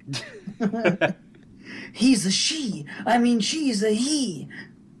 He's a she. I mean, she's a he.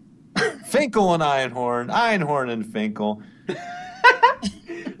 Finkel and Einhorn and Finkel.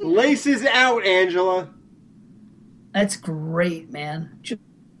 Laces out, Angela. That's great, man. Just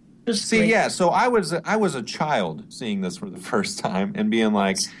see, great. Yeah. So I was a child seeing this for the first time and being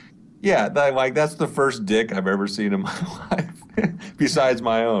like, yeah, that's the first dick I've ever seen in my life, besides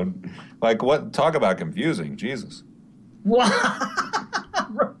my own. Like, what? Talk about confusing, Jesus. Wow.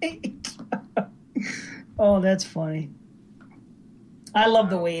 Right. Oh, that's funny. I love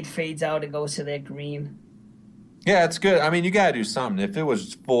the way it fades out and goes to that green. Yeah, it's good. I mean, you gotta do something. If it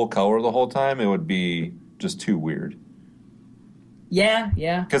was full color the whole time, it would be just too weird. Yeah.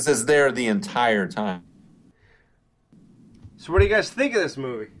 Because it's there the entire time. So what do you guys think of this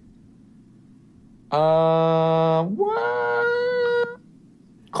movie? What?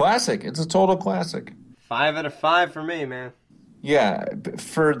 Classic. It's a total classic. 5 out of 5 for me, man. Yeah,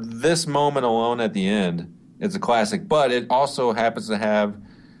 for this moment alone at the end, it's a classic. But it also happens to have,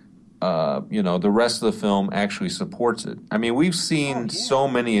 the rest of the film actually supports it. I mean, we've seen so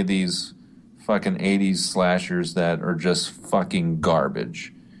many of these fucking 80s slashers that are just fucking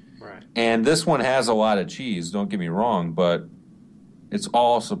garbage. Right. And this one has a lot of cheese, don't get me wrong, but it's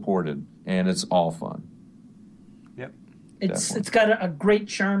all supported and it's all fun. Yep. It's got a great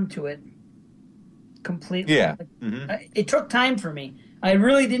charm to it. Completely. Yeah. It took time for me. I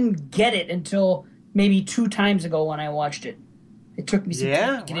really didn't get it until maybe 2 times ago when I watched it. It took me some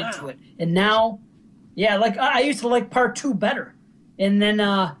time to get into it. And now, I used to like part 2 better. And then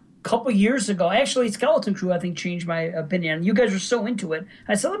a couple years ago, actually Skeleton Crew I think changed my opinion. You guys were so into it.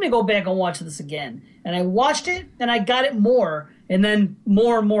 I said, let me go back and watch this again. And I watched it and I got it more. And then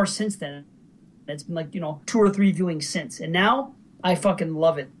more and more since then. It's been like, 2 or 3 viewings since. And now I fucking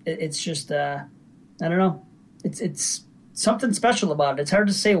love it. It's just... I don't know. It's something special about it. It's hard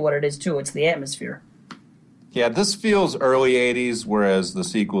to say what it is, too. It's the atmosphere. Yeah, this feels early 80s, whereas the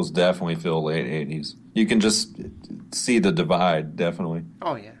sequels definitely feel late 80s. You can just see the divide, definitely.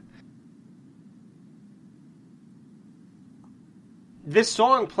 Oh, yeah. This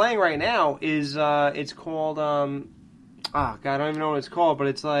song playing right now is, it's called, God, I don't even know what it's called, but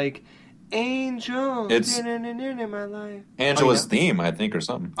it's like, Angel. It's in my life. Angela's theme, I think, or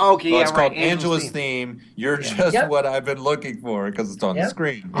something. Okay, Well, it's called Angela's Angela's theme. You're just Yep. what I've been looking for because it's on the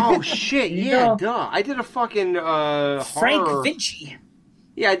screen. Oh shit! You Yeah, know. duh. I did a fucking Frank horror. Vinci.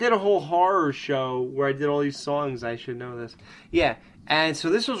 Yeah, I did a whole horror show where I did all these songs. I should know this. Yeah, and so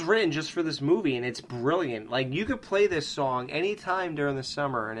this was written just for this movie, and it's brilliant. Like, you could play this song anytime during the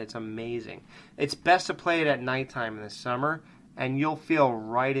summer, and it's amazing. It's best to play it at nighttime in the summer, and you'll feel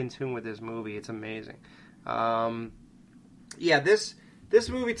right in tune with this movie. It's amazing. Yeah, this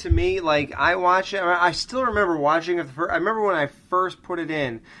movie to me, like, I watch it. I still remember watching it. I remember when I first put it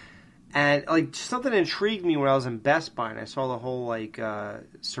in. And, like, something intrigued me when I was in Best Buy, and I saw the whole, like,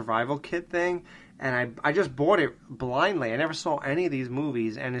 survival kit thing, and I just bought it blindly. I never saw any of these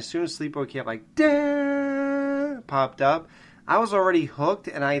movies, and as soon as Sleepaway Camp, like, popped up, I was already hooked,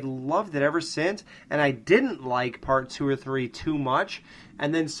 and I loved it ever since, and I didn't like Part 2 or 3 too much,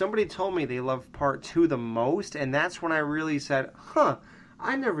 and then somebody told me they loved Part 2 the most, and that's when I really said,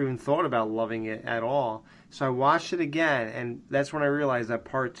 I never even thought about loving it at all. So I watched it again, and that's when I realized that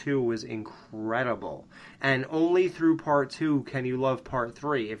Part 2 was incredible. And only through Part 2 can you love Part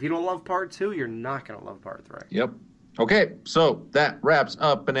 3. If you don't love Part 2, you're not going to love Part 3. Yep. Okay, so that wraps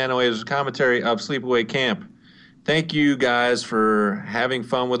up Banana Waves' commentary of Sleepaway Camp. Thank you guys for having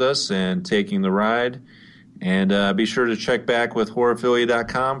fun with us and taking the ride. And be sure to check back with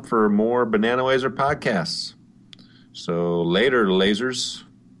horrorphilia.com for more Banana Waves podcasts. So later, lasers.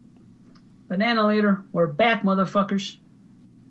 Banana later. We're back, motherfuckers.